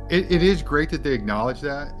 It is great that they acknowledge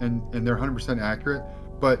that and they're 100% accurate,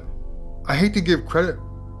 but I hate to give credit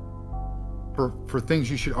for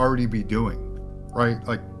things you should already be doing, right?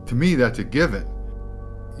 Like, to me, that's a given.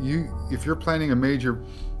 If you're planning a major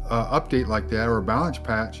update like that or a balance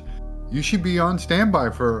patch, you should be on standby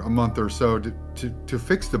for a month or so to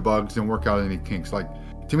fix the bugs and work out any kinks. Like,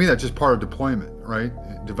 to me, that's just part of deployment, right?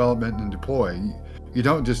 Development and deploy. You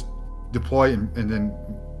don't just deploy and then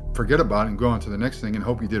forget about it and go on to the next thing and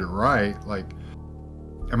hope you did it right. Like,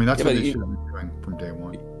 I mean, that's what they should have been doing from day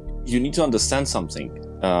one. You need to understand something.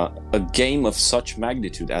 A game of such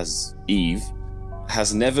magnitude as EVE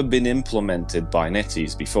has never been implemented by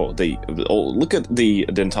NetEase before. Look at the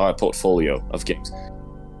entire portfolio of games.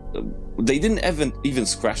 They didn't even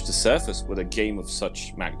scratch the surface with a game of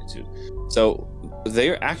such magnitude. So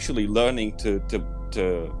they're actually learning to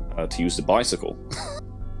use the bicycle.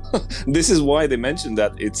 This is why they mentioned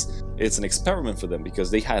that it's an experiment for them,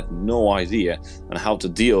 because they had no idea on how to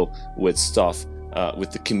deal with stuff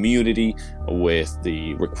with the community, with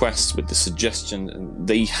the requests, with the suggestions.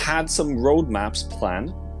 They had some roadmaps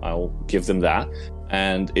planned. I'll give them that,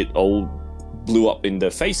 and it all blew up in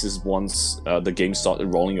their faces once the game started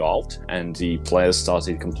rolling out, and the players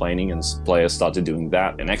started complaining, and players started doing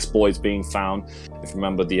that, and exploits being found. If you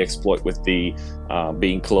remember the exploit with the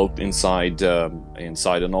being cloaked inside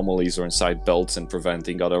anomalies or inside belts and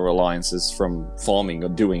preventing other alliances from farming or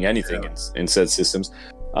doing anything in said systems.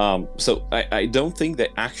 So I don't think they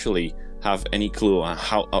actually have any clue on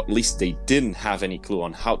how, at least they didn't have any clue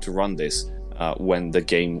on how to run this when the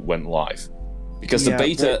game went live. Because the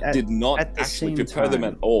beta did not actually prepare them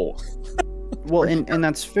at all. Well, and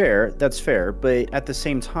that's fair. That's fair. But at the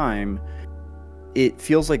same time, it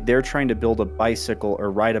feels like they're trying to build a bicycle or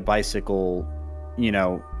ride a bicycle,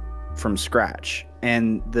 from scratch.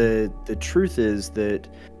 And the truth is that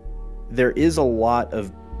there is a lot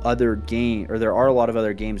of other there are a lot of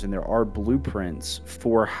other games, and there are blueprints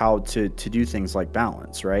for how to do things like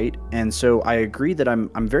balance, right? And so I agree that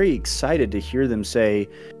I'm very excited to hear them say,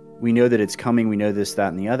 we know that it's coming, we know this, that,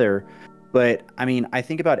 and the other. But I mean, I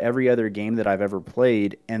think about every other game that I've ever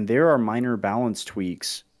played, and there are minor balance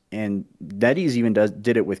tweaks, and NetEase even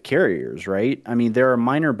did it with carriers, right? I mean, there are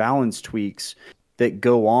minor balance tweaks that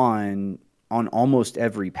go on almost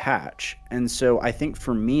every patch. And so I think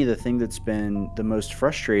for me, the thing that's been the most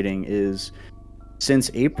frustrating is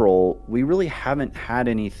since April, we really haven't had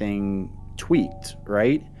anything tweaked,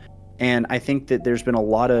 right? And I think that there's been a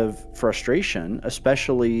lot of frustration,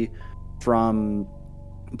 especially from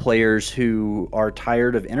players who are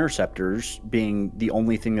tired of interceptors being the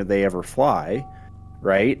only thing that they ever fly,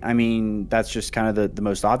 right? I mean, that's just kind of the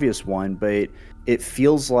most obvious one, but it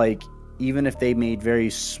feels like even if they made very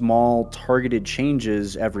small targeted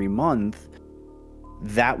changes every month,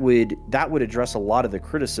 that would address a lot of the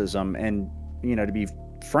criticism. And, to be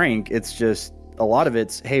frank, it's just, a lot of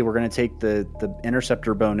it's, hey, we're going to take the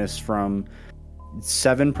interceptor bonus from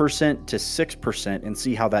 7% to 6% and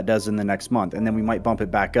see how that does in the next month. And then we might bump it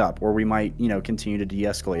back up, or we might, continue to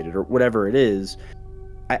de-escalate it, or whatever it is.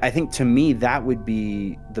 I think to me, that would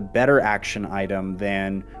be the better action item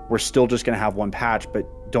than we're still just going to have one patch, but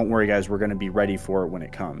don't worry, guys, we're going to be ready for it when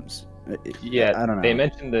it comes. Yeah, I don't know. They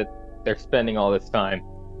mentioned that they're spending all this time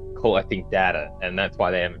collecting data, and that's why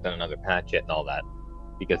they haven't done another patch yet and all that.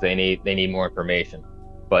 Because they need more information,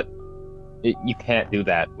 but you can't do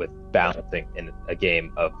that with balancing in a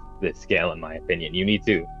game of this scale, in my opinion. You need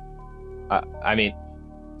to. I mean,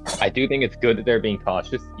 I do think it's good that they're being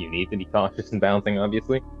cautious. You need to be cautious in balancing,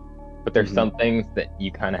 obviously, but there's some things that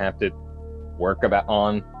you kind of have to work about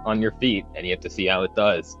on your feet, and you have to see how it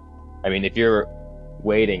does. I mean, if you're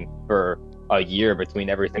waiting for a year between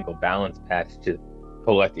every single balance patch to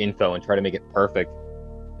collect info and try to make it perfect,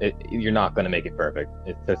 you're not going to make perfect.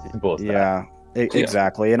 It's as simple as that. Yeah,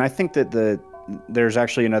 exactly. And I think that there's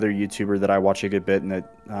actually another YouTuber that I watch a good bit, and that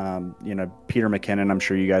Peter McKinnon. I'm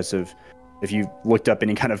sure you guys have, if you've looked up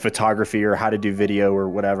any kind of photography or how to do video or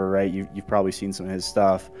whatever, right? You've probably seen some of his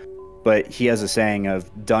stuff. But he has a saying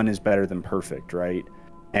of done is better than perfect, right?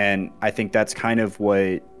 And I think that's kind of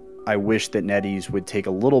what I wish that NetEase would take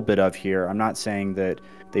a little bit of here. I'm not saying that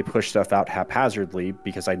they push stuff out haphazardly,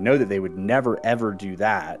 because I know that they would never ever do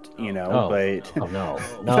that, but no.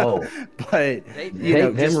 But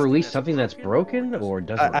them release something that's broken or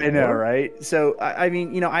doesn't. I know, right? So I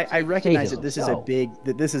mean, I recognize that this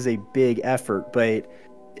is a big effort, but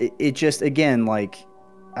it just, again, like,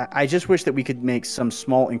 I just wish that we could make some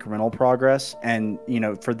small incremental progress, and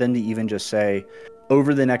for them to even just say,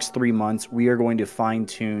 over the next 3 months, we are going to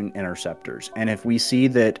fine-tune interceptors. And if we see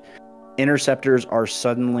that interceptors are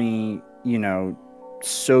suddenly,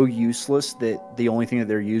 so useless that the only thing that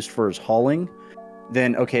they're used for is hauling,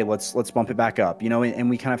 then okay, let's bump it back up, and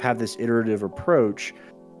we kind of have this iterative approach,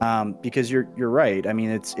 because you're right. I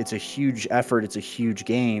mean, it's a huge effort, it's a huge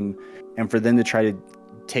game, and for them to try to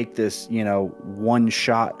take this,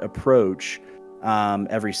 one-shot approach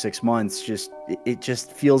every 6 months, it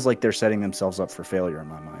just feels like they're setting themselves up for failure in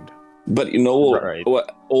my mind. But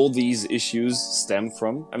what all these issues stem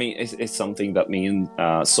from, I mean, it's something that me and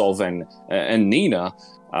Solv and Nina,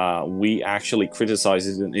 we actually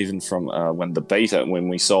criticized it even from when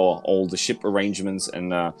we saw all the ship arrangements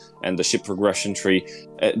and the ship progression tree.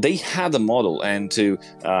 They had a model, and to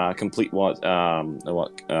complete what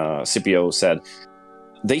Scipio said,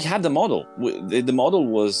 they had the model. The model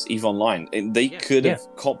was EVE Online, and they could have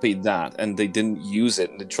copied that, and they didn't use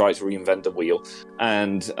it, and they tried to reinvent the wheel.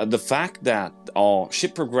 And the fact that our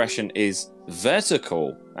ship progression is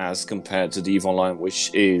vertical as compared to the EVE Online,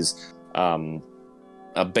 which is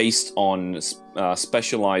based on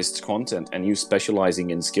specialized content, and you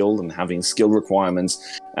specializing in skill and having skill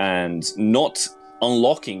requirements and not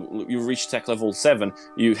unlocking. You reach tech level 7,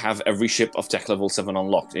 you have every ship of tech level 7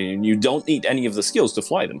 unlocked, and you don't need any of the skills to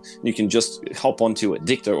fly them. You can just hop onto a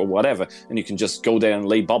dictator or whatever, and you can just go there and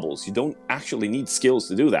lay bubbles. You don't actually need skills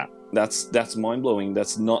to do that. That's mind-blowing.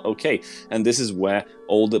 That's not okay. And this is where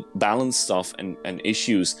all the balance stuff and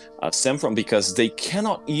issues stem from, because they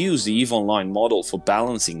cannot use the EVE Online model for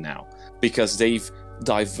balancing now, because they've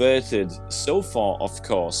diverted so far, of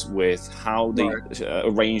course, with how they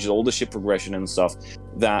arranged all the ship progression and stuff,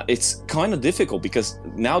 that it's kind of difficult, because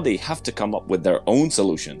now they have to come up with their own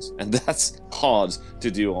solutions, and that's hard to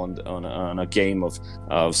do on a game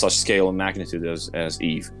of such scale and magnitude as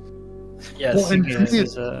EVE. Yes,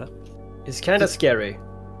 Well, it's kind of scary.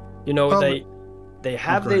 You know, Oh, they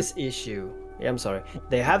have okay. this issue. Yeah, I'm sorry.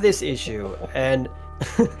 They have this issue, and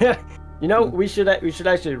you know, we should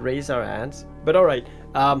actually raise our hands. But all right,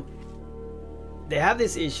 they have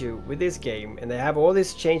this issue with this game, and they have all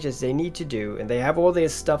these changes they need to do, and they have all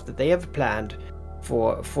this stuff that they have planned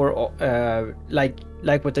for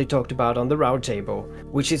like what they talked about on the round table,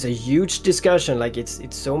 which is a huge discussion. Like it's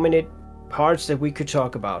so many parts that we could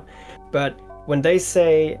talk about, but when they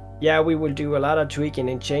say, yeah, we will do a lot of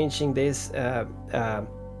tweaking and changing this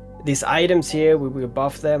these items here, we will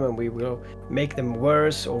buff them and we will make them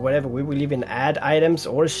worse or whatever, we will even add items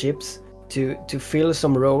or ships to fill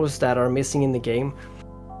some roles that are missing in the game,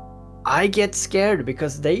 I get scared,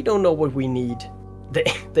 because they don't know what we need.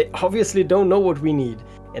 They obviously don't know what we need,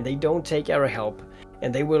 and they don't take our help,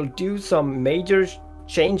 and they will do some major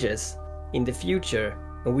changes in the future,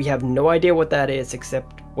 and we have no idea what that is,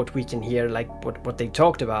 except what we can hear, like what they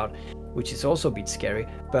talked about, which is also a bit scary.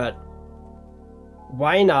 But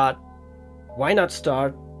why not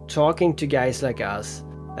start talking to guys like us,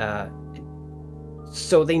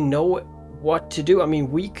 so they know what to do? I mean,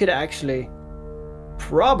 we could actually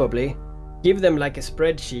probably give them like a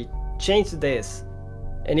spreadsheet, change this,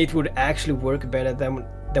 and it would actually work better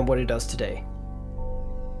than what it does today.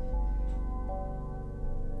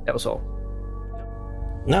 That was all.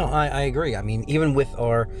 No, I agree. I mean, even with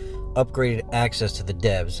our upgraded access to the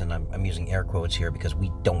devs, and I'm using air quotes here because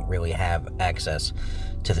we don't really have access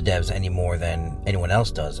to the devs any more than anyone else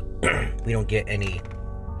does. We don't get any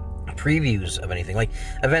previews of anything, like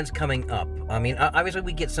events coming up. I mean, obviously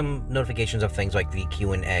we get some notifications of things like the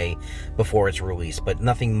Q&A before it's released, but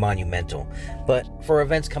nothing monumental. But for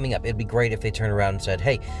events coming up, it'd be great if they turned around and said,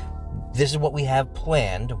 hey, this is what we have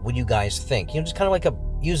planned. What do you guys think? You know, just kind of like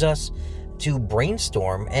use us to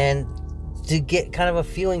brainstorm and to get kind of a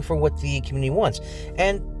feeling for what the community wants.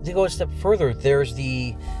 And to go a step further, there's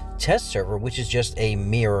the test server, which is just a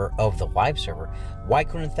mirror of the live server. Why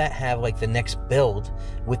couldn't that have like the next build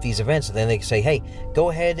with these events? And then they can say, hey, go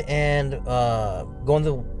ahead and go on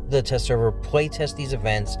the test server, play test these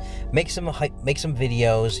events, make some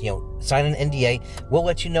videos, you know, sign an NDA. We'll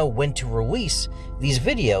let you know when to release these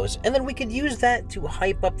videos, and then we could use that to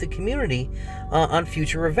hype up the community on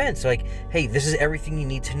future events. Like, hey, this is everything you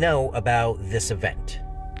need to know about this event.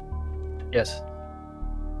 Yes.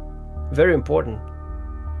 Very important.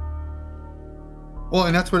 Well,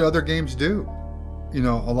 and that's what other games do. You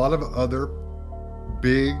know, a lot of other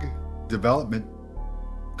big development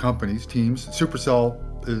companies, teams, Supercell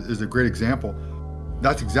is a great example.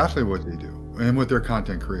 That's exactly what they do, and with their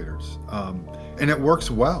content creators. And it works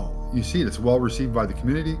well. You see it, it's well received by the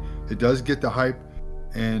community. It does get the hype,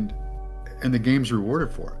 and the game's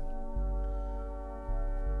rewarded for it.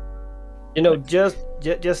 You know,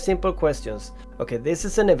 just simple questions. Okay, this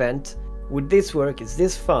is an event. Would this work? Is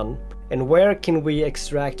this fun? And where can we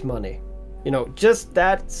extract money? You know, just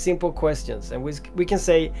that simple questions. And we can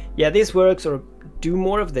say, yeah, this works, or do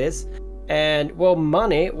more of this. And, well,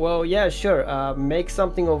 money, well, yeah, sure. Make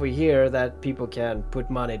something over here that people can put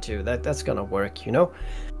money to. That's gonna work, you know?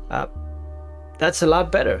 That's a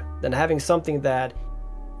lot better than having something that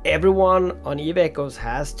everyone on EVE Echoes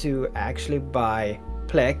has to actually buy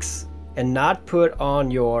Plex and not put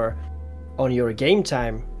on your game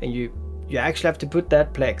time, and you actually have to put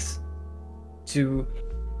that Plex to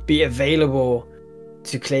be available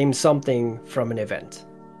to claim something from an event.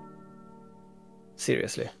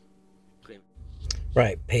 Seriously.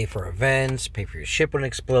 Right, pay for events, pay for your ship when it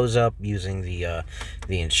explodes up, using the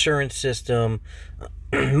insurance system,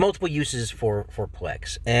 multiple uses for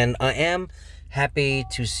Plex. And I am happy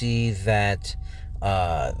to see that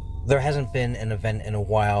there hasn't been an event in a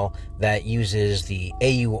while that uses the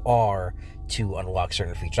AUR to unlock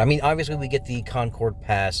certain features. I mean, obviously we get the Concord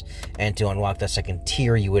Pass, and to unlock that second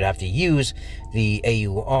tier, you would have to use the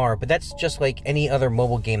AUR, but that's just like any other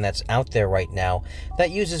mobile game that's out there right now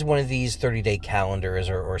that uses one of these 30-day calendars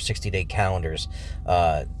or 60-day calendars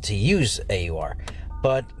to use AUR.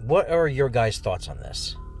 But what are your guys' thoughts on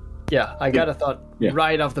this? Yeah, I got a thought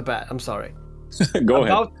right off the bat. I'm sorry. Go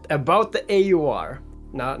ahead. About the AUR.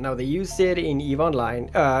 Now they use it in EVE Online.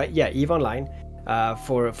 EVE Online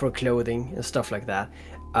for clothing and stuff like that.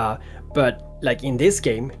 But like in this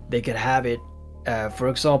game, they could have it. For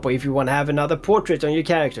example, if you want to have another portrait on your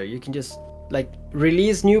character, you can just like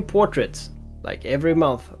release new portraits like every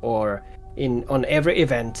month or on every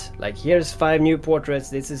event. Like, here's 5 new portraits.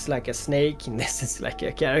 This is like a snake, and this is like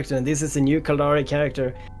a character, and this is a new Kaldari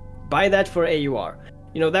character. Buy that for AUR.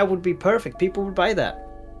 You know, that would be perfect. People would buy that.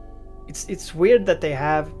 It's weird that they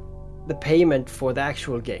have the payment for the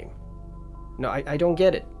actual game. No, I don't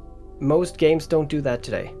get it. Most games don't do that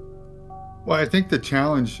today. Well, I think the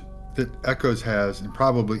challenge that Echoes has, and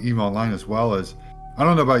probably EVE Online as well, is, I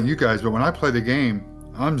don't know about you guys, but when I play the game,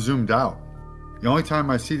 I'm zoomed out. The only time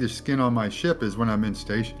I see the skin on my ship is when I'm in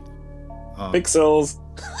station. Pixels.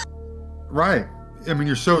 Right. I mean,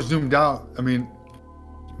 you're so zoomed out. I mean,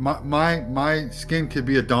 my skin could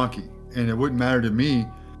be a donkey, and it wouldn't matter to me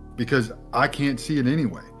because I can't see it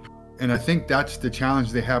anyway. And I think that's the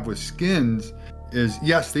challenge they have with skins is,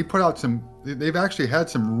 yes, they put out they've actually had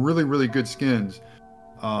some really, really good skins.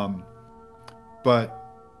 But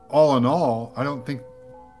all in all, I don't think,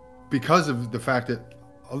 because of the fact that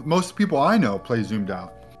most people I know play zoomed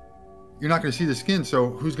out, you're not going to see the skin, so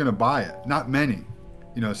who's going to buy it? Not many.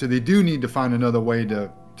 You know, so they do need to find another way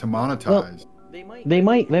to monetize. Well, they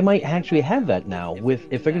might actually have that now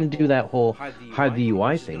if they're going to do that whole hide the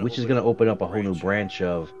UI thing, which is going to open up a whole new branch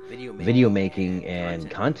of video making and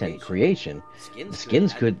content creation. The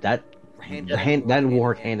skins could that will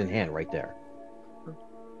work hand in hand right there.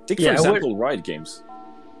 Take for example Riot Games.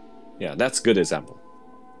 Yeah, that's a good example.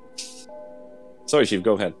 Sorry, Chief,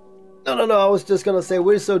 go ahead. No, I was just gonna say,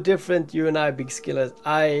 we're so different, you and I, Big Skillet.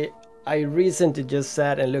 I recently just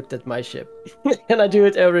sat and looked at my ship. And I do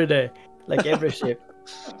it every day. Like every ship.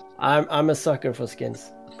 I'm a sucker for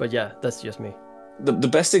skins. But yeah, that's just me. The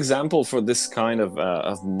best example for this kind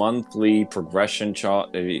of monthly progression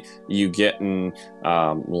chart, you get in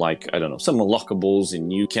like, I don't know, some unlockables,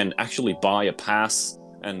 and you can actually buy a pass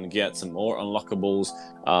and get some more unlockables.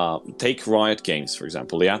 Take Riot Games, for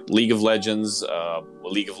example. Yeah, League of Legends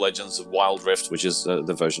Wild Rift, which is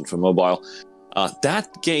the version for mobile.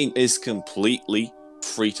 That game is completely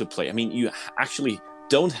free to play. I mean, you actually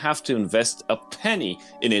don't have to invest a penny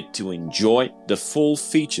in it to enjoy the full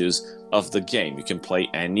features of the game. You can play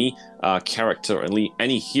any character,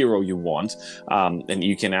 any hero you want, and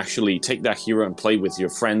you can actually take that hero and play with your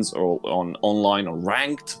friends or on online or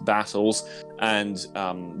ranked battles. And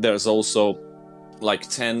there's also like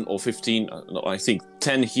 10 or 15, I think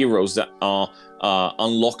 10 heroes that are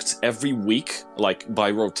unlocked every week, like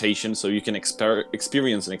by rotation, so you can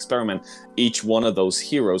experience and experiment each one of those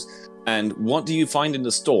heroes. And what do you find in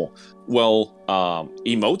the store? Well,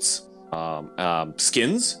 emotes,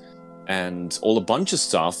 skins, and all a bunch of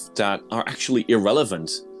stuff that are actually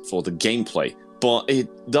irrelevant for the gameplay. But it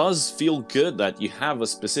does feel good that you have a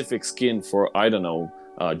specific skin for, I don't know,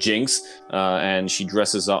 Jinx, and she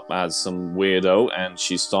dresses up as some weirdo and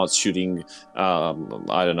she starts shooting,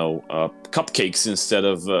 I don't know, cupcakes instead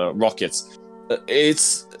of rockets.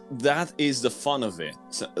 That is the fun of it.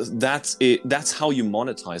 That's it. That's how you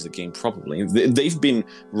monetize a game properly. They've been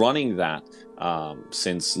running that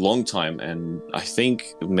since long time, and I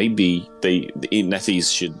think maybe the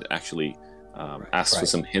NetEase should actually ask for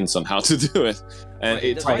some hints on how to do it. And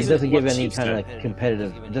it doesn't give any kind of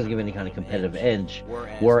competitive. It doesn't give any kind of competitive edge.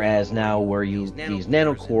 Whereas now, where these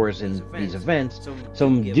nanocores in these events,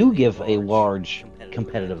 some do give a large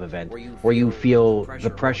competitive event where you feel the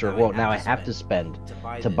pressure. Well, now I have to spend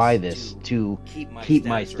to buy this to keep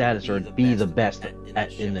my status or be the best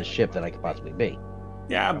in the ship that I could possibly be.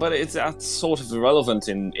 Yeah, but that's sort of irrelevant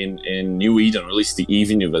in New Eden, or at least the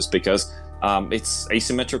EVE universe, because it's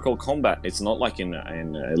asymmetrical combat. It's not like in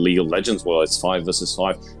League of Legends where it's 5 versus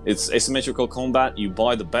 5. It's asymmetrical combat. You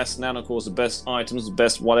buy the best nanocores, the best items, the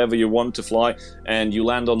best whatever you want to fly, and you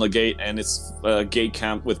land on the gate, and it's a gate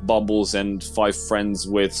camp with bubbles and 5 friends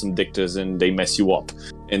with some dictators, and they mess you up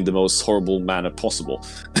in the most horrible manner possible.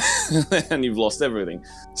 And you've lost everything.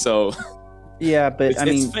 So yeah, but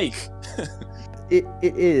it's fake. It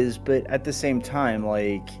is, but at the same time,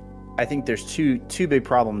 like, I think there's two big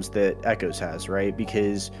problems that Echoes has, right?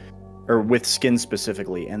 Because or with skins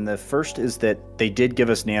specifically. And the first is that they did give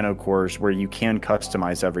us nano cores where you can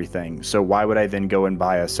customize everything. So why would I then go and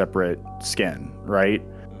buy a separate skin, right?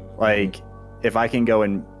 Like, if I can go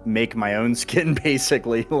and make my own skin,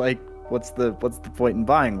 basically, like, what's the point in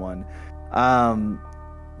buying one?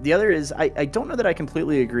 The other is, I don't know that I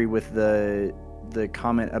completely agree with the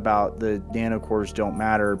comment about the nano cores don't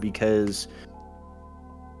matter, because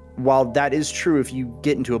while that is true, if you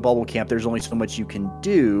get into a bubble camp, there's only so much you can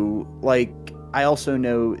do. Like, I also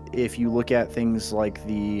know if you look at things like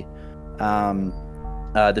the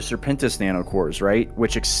Serpentis nanocores, right,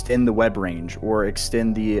 which extend the web range or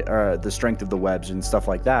extend the strength of the webs and stuff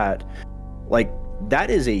like that, like,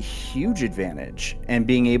 that is a huge advantage. And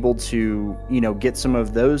being able to, get some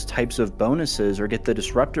of those types of bonuses, or get the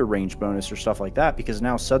disruptor range bonus or stuff like that, because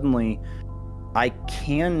now suddenly I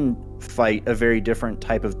can fight a very different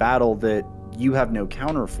type of battle that you have no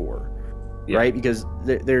counter for, right? Because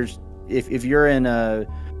there's if you're in a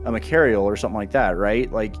Macarial or something like that,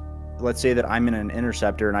 right? Like, let's say that I'm in an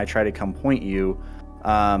interceptor and I try to come point you,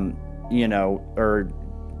 or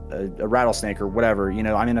a rattlesnake or whatever,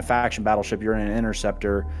 I'm in a faction battleship, you're in an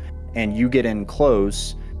interceptor, and you get in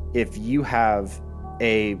close. If you have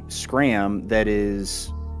a scram that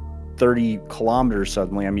is 30 kilometers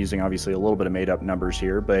suddenly, I'm using obviously a little bit of made up numbers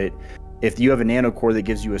here, but if you have a nanocore that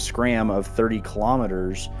gives you a scram of 30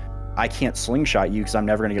 kilometers, I can't slingshot you because I'm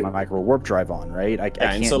never going to get my micro warp drive on, right? I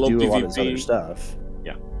can't do a lot of this other stuff.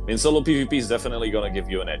 Yeah, in solo PvP is definitely going to give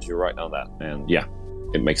you an edge. You're right on that, and yeah,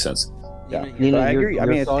 it makes sense. Yeah, Nina, I agree.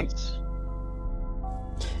 Your thoughts?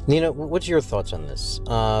 Nina, what's your thoughts on this?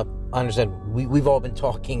 I understand we've all been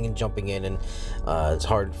talking and jumping in, and it's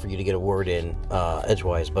hard for you to get a word in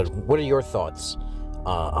edgewise, but what are your thoughts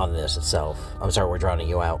on this itself? I'm sorry we're drowning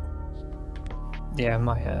you out. Yeah,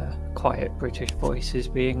 my quiet British voice is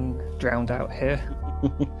being drowned out here.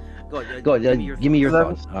 Go ahead, give me your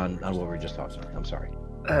thoughts on what we were just talking about. I'm sorry.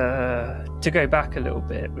 To go back a little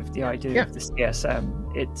bit with the idea of the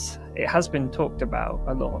CSM, it has been talked about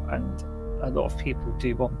a lot, and a lot of people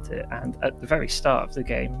do want it. And at the very start of the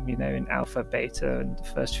game, in alpha, beta, and the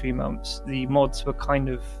first few months, the mods were kind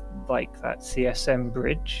of like that CSM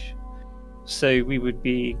bridge. So we would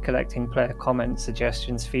be collecting player comments,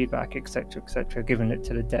 suggestions, feedback, etc., giving it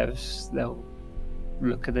to the devs. They'll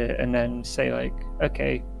look at it and then say, like,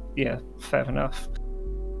 okay, yeah, fair enough,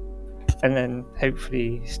 and then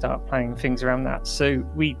hopefully start playing things around that. So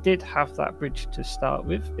we did have that bridge to start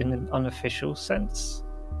with in an unofficial sense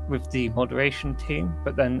with the moderation team,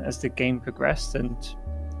 but then as the game progressed and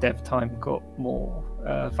dev time got more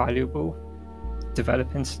valuable,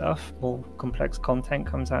 developing stuff, more complex content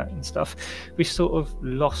comes out and stuff, we sort of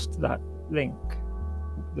lost that link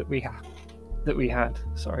that we had.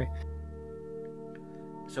 Sorry.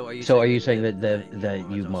 So are you saying that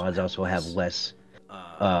you mods also have less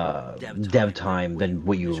dev time than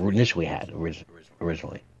what you initially had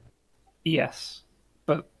originally? Yes,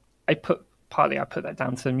 but I put that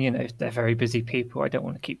down to them. They're very busy people. I don't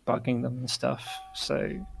want to keep bugging them and stuff.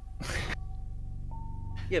 So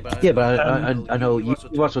I know you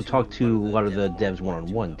also talked to a lot of the devs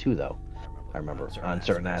one-on-one too, though. I remember on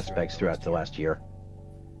certain aspects throughout the last year.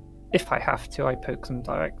 If I have to, I poke them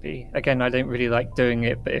directly. Again, I don't really like doing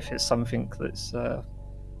it, but if it's something that's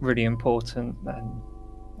really important, then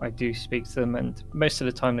I do speak to them, and most of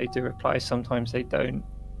the time they do reply, sometimes they don't.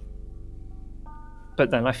 But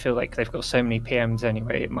then I feel like they've got so many PMs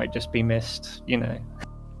anyway, it might just be missed, And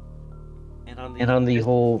on the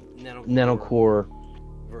whole nanocore,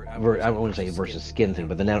 I wouldn't say versus skin thing,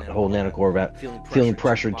 but the whole nanocore about feeling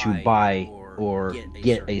pressured to buy or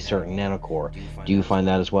get a certain nanocore, do you find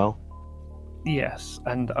that as well? Yes,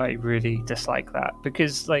 and I really dislike that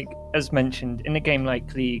because, like, as mentioned, in a game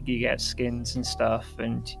like League, you get skins and stuff,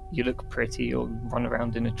 and you look pretty or run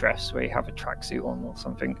around in a dress where you have a tracksuit on or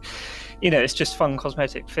something. It's just fun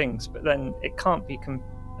cosmetic things, but then it can't be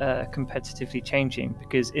competitively changing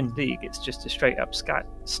because in League, it's just a straight-up stat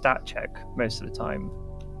check most of the time.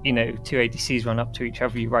 Two ADCs run up to each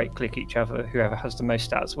other, you right-click each other, whoever has the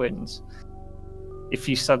most stats wins. If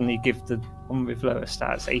you suddenly give the one with lower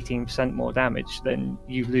stats 18% more damage, then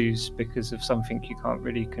you lose because of something you can't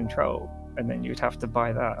really control, and then you'd have to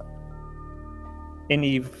buy that. In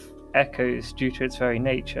EVE Echoes, due to its very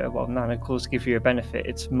nature, while nanocores give you a benefit,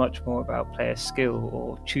 it's much more about player skill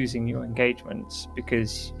or choosing your engagements,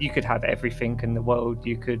 because you could have everything in the world.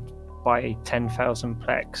 You could buy 10,000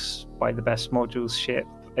 plex, buy the best modules ship,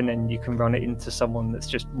 and then you can run it into someone that's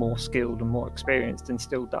just more skilled and more experienced and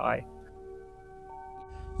still die.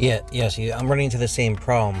 Yes, I'm running into the same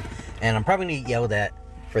problem, and I'm probably going to get yelled at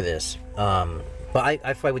for this, but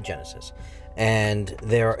I fight with Genesis. and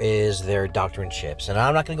there is their doctrine ships. And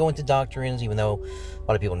I'm not going to go into doctrines, even though a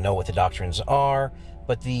lot of people know what the doctrines are.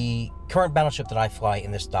 But the current battleship that I fly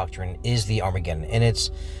in this doctrine is the Armageddon, and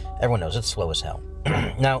everyone knows it's slow as hell.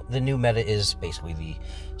 Now, the new meta is basically the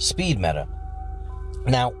speed meta.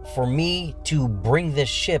 Now, for me to bring this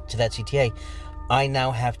ship to that CTA, I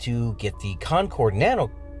now have to get the Concorde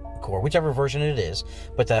Nano Core, whichever version it is,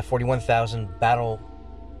 but that 41,000 battleship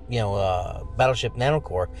Nano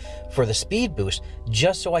Core for the speed boost,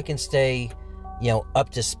 just so I can stay, up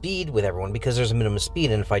to speed with everyone, because there's a minimum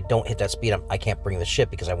speed, and if I don't hit that speed, I can't bring the ship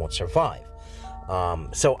because I won't survive.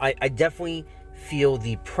 So I definitely feel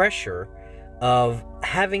the pressure of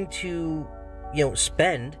having to,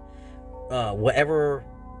 spend whatever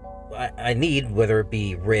I need, whether it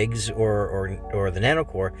be rigs or the Nano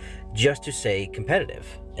Core, just to stay competitive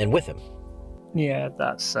and with him. Yeah,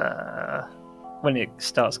 that's when it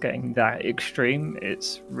starts getting that extreme,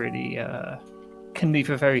 it's really can leave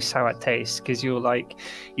a very sour taste, because you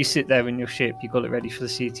sit there in your ship, you got it ready for the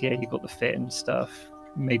CTA, you got the fit and stuff,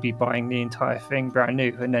 maybe buying the entire thing brand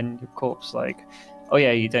new, and then your corp's like, oh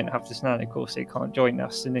yeah, you don't have this Nano Core, so you can't join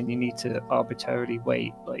us, and then you need to arbitrarily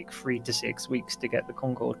wait 3 to 6 weeks to get the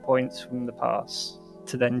Concorde points from the pass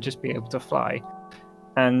to then just be able to fly.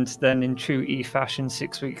 And then in true E fashion,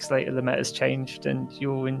 6 weeks later the meta's changed and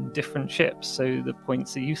you're in different ships, so the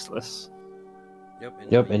points are useless.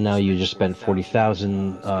 Yep, and now you just spent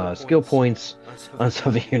 40,000 skill points on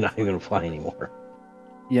something you're not even going to fly anymore.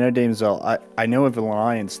 Daemonxel, I know of an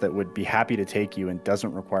alliance that would be happy to take you and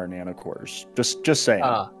doesn't require nanocores. Just saying.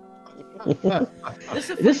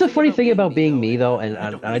 This is a funny thing about being me, though, and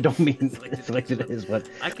I don't mean it's like it is, but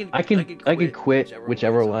I can quit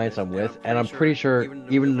whichever alliance I'm with, and I'm pretty sure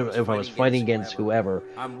even if I was fighting against whoever,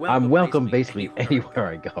 I'm welcome basically anywhere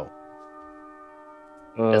I go.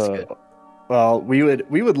 That's good. Well, we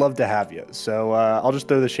would love to have you, so I'll just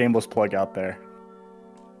throw the shameless plug out there.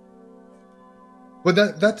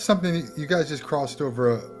 But that's something you guys just crossed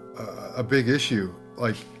over a big issue.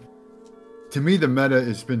 To me, the meta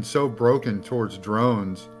has been so broken towards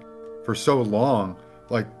drones for so long.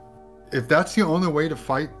 If that's the only way to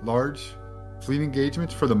fight large fleet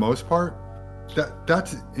engagements for the most part,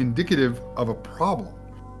 that's indicative of a problem.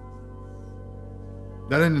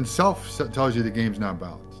 That in itself tells you the game's not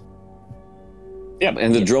balanced. Yeah,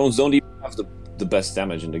 and the drones don't even have the best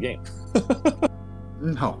damage in the game.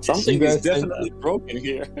 No. Something is definitely broken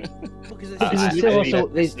here.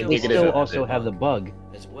 They still also have the bug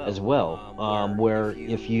as well, where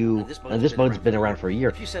if you, and this bug's been around for a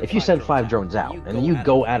year, if you send 5 drones out and you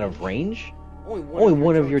go out of range, only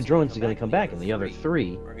one of your drones is going to come back, and the other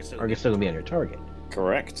 3 are still going to be on your target.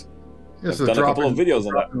 Correct. Yes, I've done a couple of videos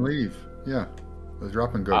on that. And leave. Yeah, the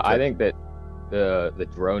drop and go. I think that the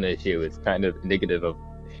drone issue is kind of indicative of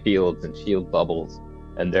shields and shield bubbles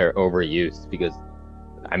and their overuse, because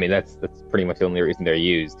that's pretty much the only reason they're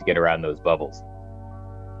used, to get around those bubbles.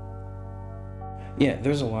 Yeah,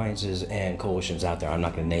 there's alliances and coalitions out there, I'm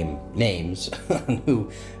not going to name names,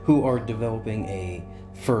 who are developing a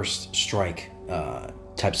first strike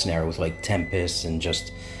type scenario with Tempest and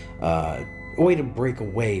just a way to break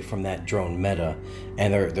away from that drone meta,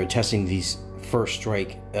 and they're testing these first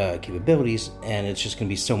strike capabilities, and it's just going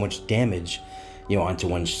to be so much damage onto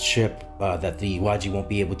one ship that the Logi won't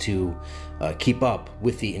be able to keep up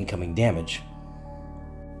with the incoming damage.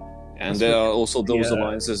 And there are also those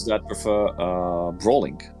alliances that prefer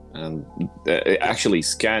brawling and actually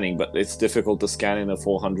scanning, but it's difficult to scan in a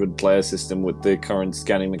 400-player system with the current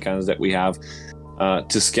scanning mechanisms that we have,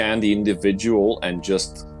 to scan the individual and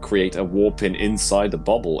just create a warpin inside the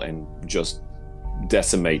bubble and just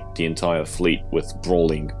decimate the entire fleet with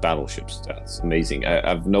brawling battleships. That's amazing.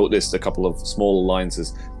 I've noticed a couple of small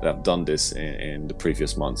alliances that have done this in the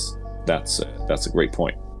previous months. That's a great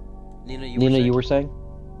point. Nina, you were saying?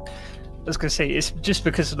 I was going to say, it's just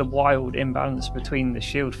because of the wild imbalance between the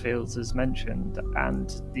shield fields, as mentioned,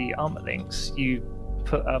 and the armor links. You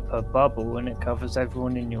put up a bubble and it covers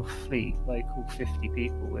everyone in your fleet, all 50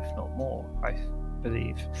 people, if not more, I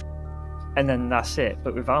believe. And then that's it.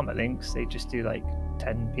 But with armor links, they just do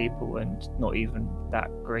 10 people and not even that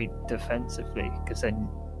great defensively, because then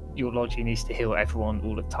your Logi needs to heal everyone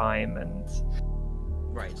all the time, and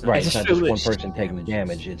Right, it's not just one person taking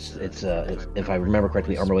damage. It's if I remember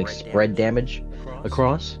correctly, armor links spread damage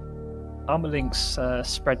across. Armor links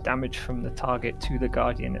spread damage from the target to the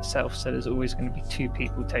Guardian itself, so there's always going to be 2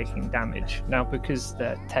 people taking damage. Now, because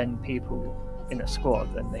there are 10 people in a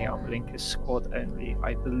squad, and the armor link is squad only,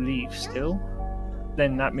 I believe still,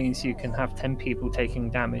 then that means you can have 10 people taking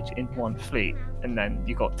damage in one fleet, and then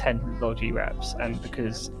you got 10 Logi reps, and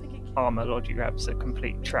because armor logi wraps are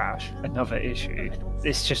complete trash, another issue.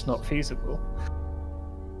 It's just not feasible.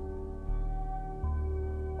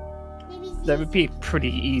 There would be a pretty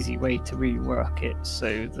easy way to rework it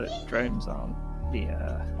so that drones aren't the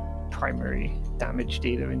primary damage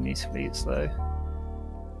dealer in these fleets, though.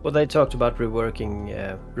 Well, they talked about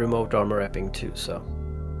reworking remote armor wrapping too, so.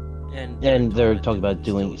 And they're talking about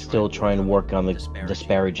still trying to work on the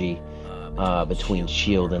disparity between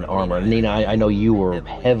shield and armor. Nina, I know you were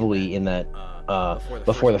heavily in that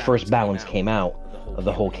before the first balance came out of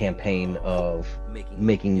the whole campaign of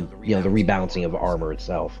making the rebalancing of armor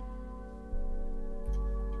itself.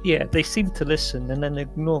 Yeah, they seemed to listen and then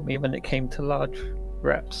ignore me when it came to large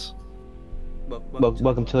reps. Well,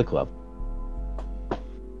 welcome to the club.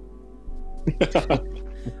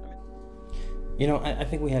 I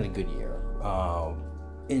think we had a good year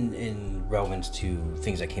in relevance to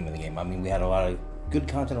things that came in the game. I mean, we had a lot of good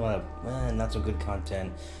content, a lot of not so good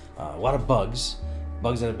content, a lot of bugs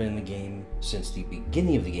that have been in the game since the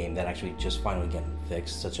beginning of the game that actually just finally getting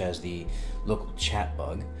fixed, such as the local chat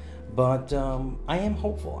bug. But I am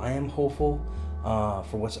hopeful.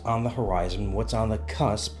 For what's on the horizon, what's on the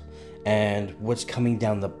cusp, and what's coming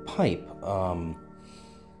down the pipe.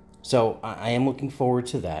 So I am looking forward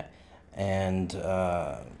to that, and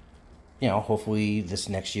hopefully this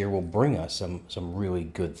next year will bring us some really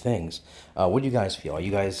good things. What do you guys feel? Are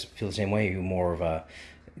you guys feel the same way? Or are you more of a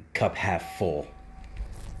cup half full?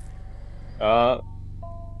 My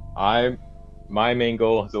main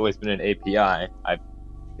goal has always been an API.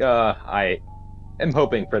 I am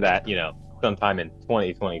hoping for that, sometime in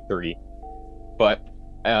 2023. But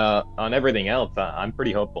on everything else, I'm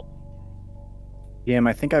pretty hopeful. Yeah,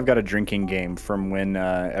 I think I've got a drinking game from when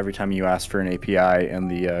every time you ask for an API in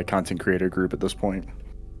the content creator group at this point.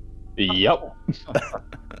 Yep.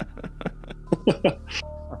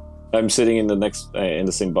 I'm sitting in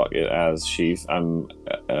the same bucket as Sheaf. I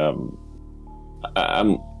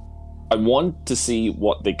want to see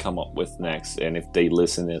what they come up with next, and if they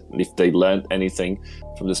if they learned anything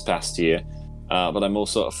from this past year. But I'm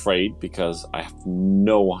also afraid because I have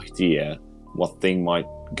no idea what thing might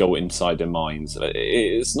go inside their minds.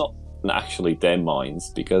 It's not actually their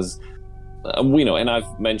minds, because we know, and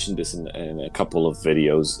I've mentioned this in a couple of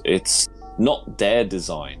videos, it's not their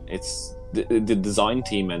design. It's the design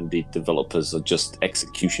team and the developers are just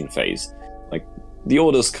execution phase. Like, the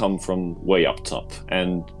orders come from way up top,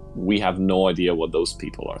 and we have no idea what those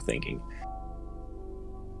people are thinking.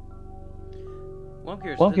 Well,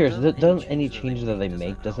 I'm curious, doesn't any changes that they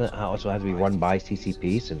make, doesn't it also have to be run by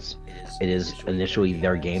CCP, since it is initially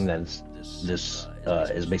their game that this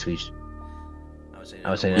is basically,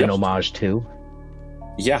 I would say, an homage to?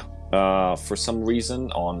 Yeah, for some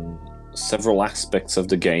reason, on several aspects of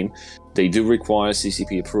the game, they do require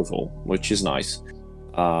CCP approval, which is nice.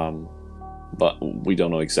 But we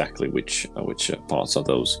don't know exactly which parts are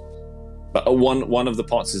those. But one of the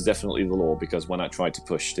parts is definitely the lore, because when I tried to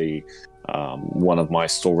push the one of my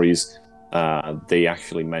stories, they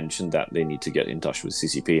actually mentioned that they need to get in touch with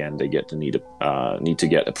CCP, and they need to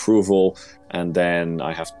get approval, and then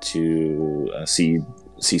I have to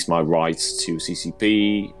cease my rights to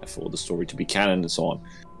CCP for the story to be canon and so on.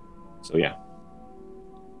 So yeah.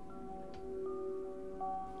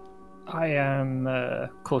 I am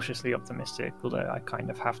cautiously optimistic, although I kind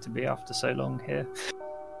of have to be after so long here.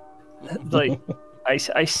 Like,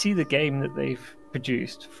 I see the game that they've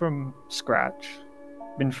produced from scratch,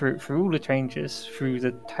 been through all the changes, through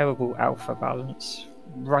the terrible alpha balance,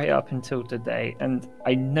 right up until today, and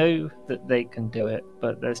I know that they can do it,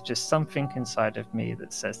 but there's just something inside of me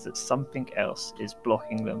that says that something else is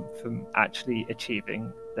blocking them from actually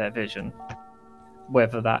achieving their vision.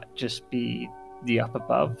 Whether that just be the up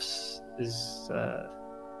aboves, as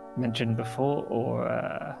mentioned before,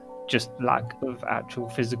 or just lack of actual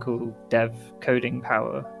physical dev coding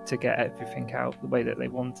power to get everything out the way that they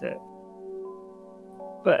want it.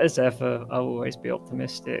 But as ever, I'll always be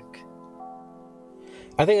optimistic.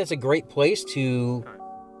 I think that's a great place to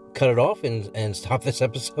cut it off and stop this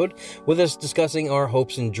episode with us discussing our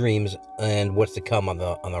hopes and dreams and what's to come on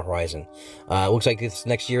the horizon. It looks like this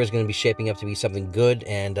next year is going to be shaping up to be something good,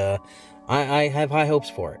 and I have high hopes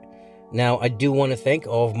for it. Now, I do want to thank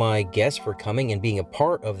all of my guests for coming and being a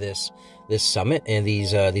part of this summit and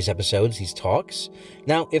these episodes, these talks.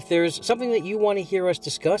 Now, if there's something that you want to hear us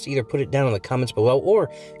discuss, either put it down in the comments below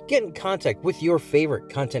or get in contact with your favorite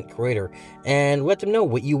content creator and let them know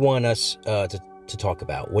what you want us to talk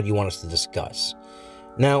about, what you want us to discuss.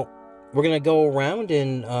 Now, we're going to go around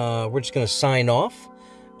and we're just going to sign off.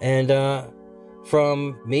 And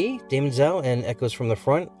from me, Daemonxel, and Echoes from the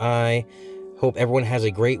Front, I Hope everyone has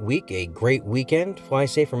a great week, a great weekend. Fly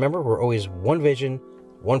safe. Remember, we're always one vision,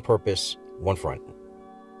 one purpose, one front.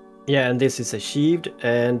 Yeah, and this is Ahsheeved,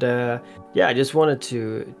 and yeah, I just wanted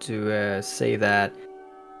to say that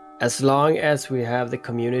as long as we have the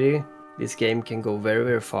community, this game can go very,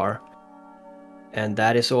 very far. And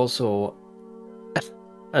that is also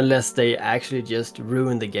unless they actually just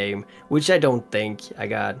ruin the game, which I don't think.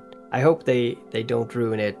 I hope they don't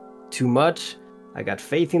ruin it too much. I got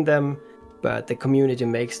faith in them, but the community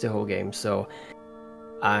makes the whole game. So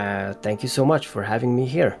thank you so much for having me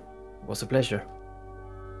here. It was a pleasure.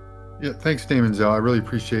 Yeah, thanks, Daemonxel. I really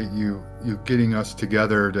appreciate you getting us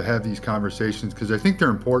together to have these conversations, because I think they're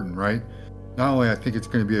important, right? Not only I think it's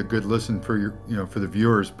going to be a good listen for for the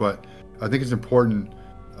viewers, but I think it's important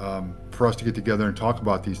for us to get together and talk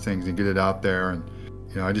about these things and get it out there. And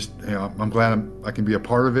I'm glad I can be a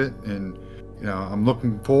part of it, and I'm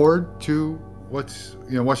looking forward to what's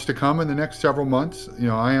to come in the next several months.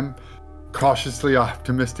 I am cautiously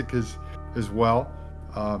optimistic as well,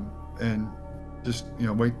 and just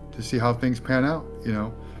wait to see how things pan out.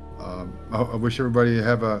 I wish everybody to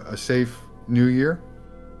have a safe new year,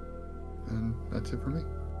 and that's it for me.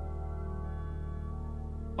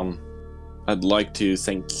 I'd like to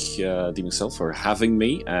thank Daemonxel for having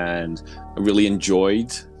me, and I really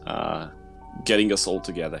enjoyed getting us all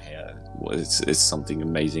together here. It's something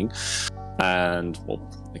amazing. And well,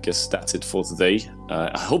 I guess that's it for today.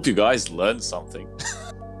 I hope you guys learned something.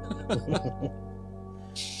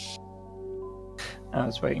 I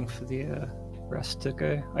was waiting for the rest to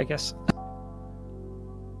go, I guess.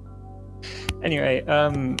 Anyway,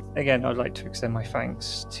 again, I'd like to extend my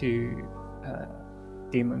thanks to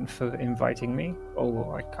Demon for inviting me.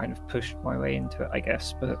 Or I kind of pushed my way into it, I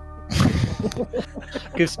guess, but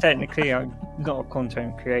because technically I'm not a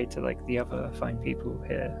content creator like the other fine people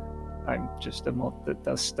here. I'm just a mod that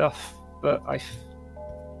does stuff, but I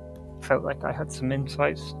felt like I had some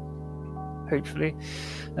insights. Hopefully,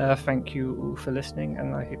 thank you all for listening,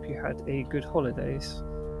 and I hope you had a good holidays.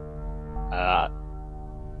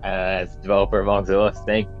 As developer of Mozilla,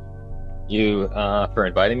 thank you for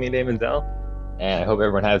inviting me, Daemonxel, and I hope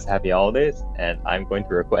everyone has happy holidays. And I'm going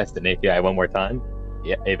to request an API one more time.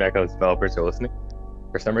 Yeah, Aveco's developers are listening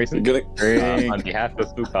for some reason. On behalf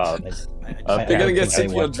of Spookov, they're gonna get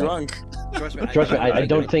Cynthia drunk. Trust me, I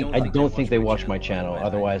don't think they watch my channel.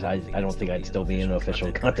 Otherwise, I don't think I'd still be an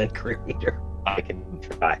official content creator. I can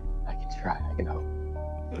try. I can hope.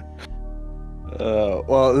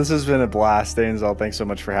 Well, this has been a blast, Daemonxel. Thanks so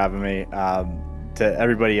much for having me. To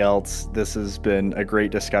everybody else, this has been a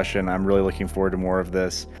great discussion. I'm really looking forward to more of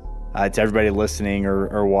this. To everybody listening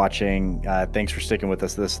or watching, thanks for sticking with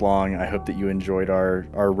us this long. I hope that you enjoyed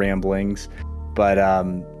our ramblings. But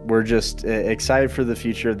we're just excited for the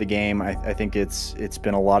future of the game. I think it's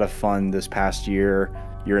been a lot of fun this past year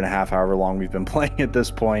and a half, however long we've been playing at this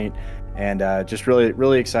point. And just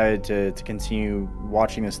really excited to continue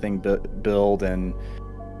watching this thing build, and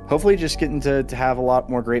hopefully just getting to have a lot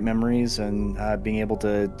more great memories, and being able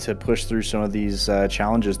to push through some of these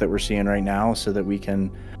challenges that we're seeing right now, so that we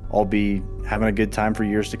can all be having a good time for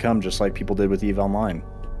years to come, just like people did with EVE Online.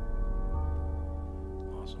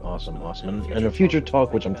 Awesome. And a future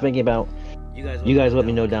talk, which I'm thinking about, you guys let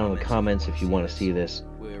me know down in the comments if you want to see this,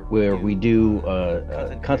 where we do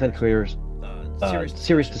content creators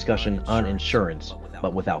serious discussion on insurance,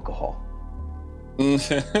 but with alcohol.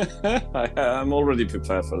 I'm already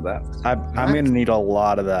prepared for that. I'm going to need a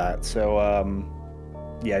lot of that. So,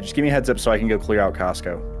 yeah, just give me a heads up so I can go clear out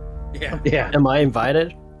Costco. Yeah. Am I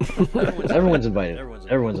invited? Everyone's invited.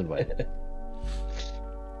 Everyone's invited.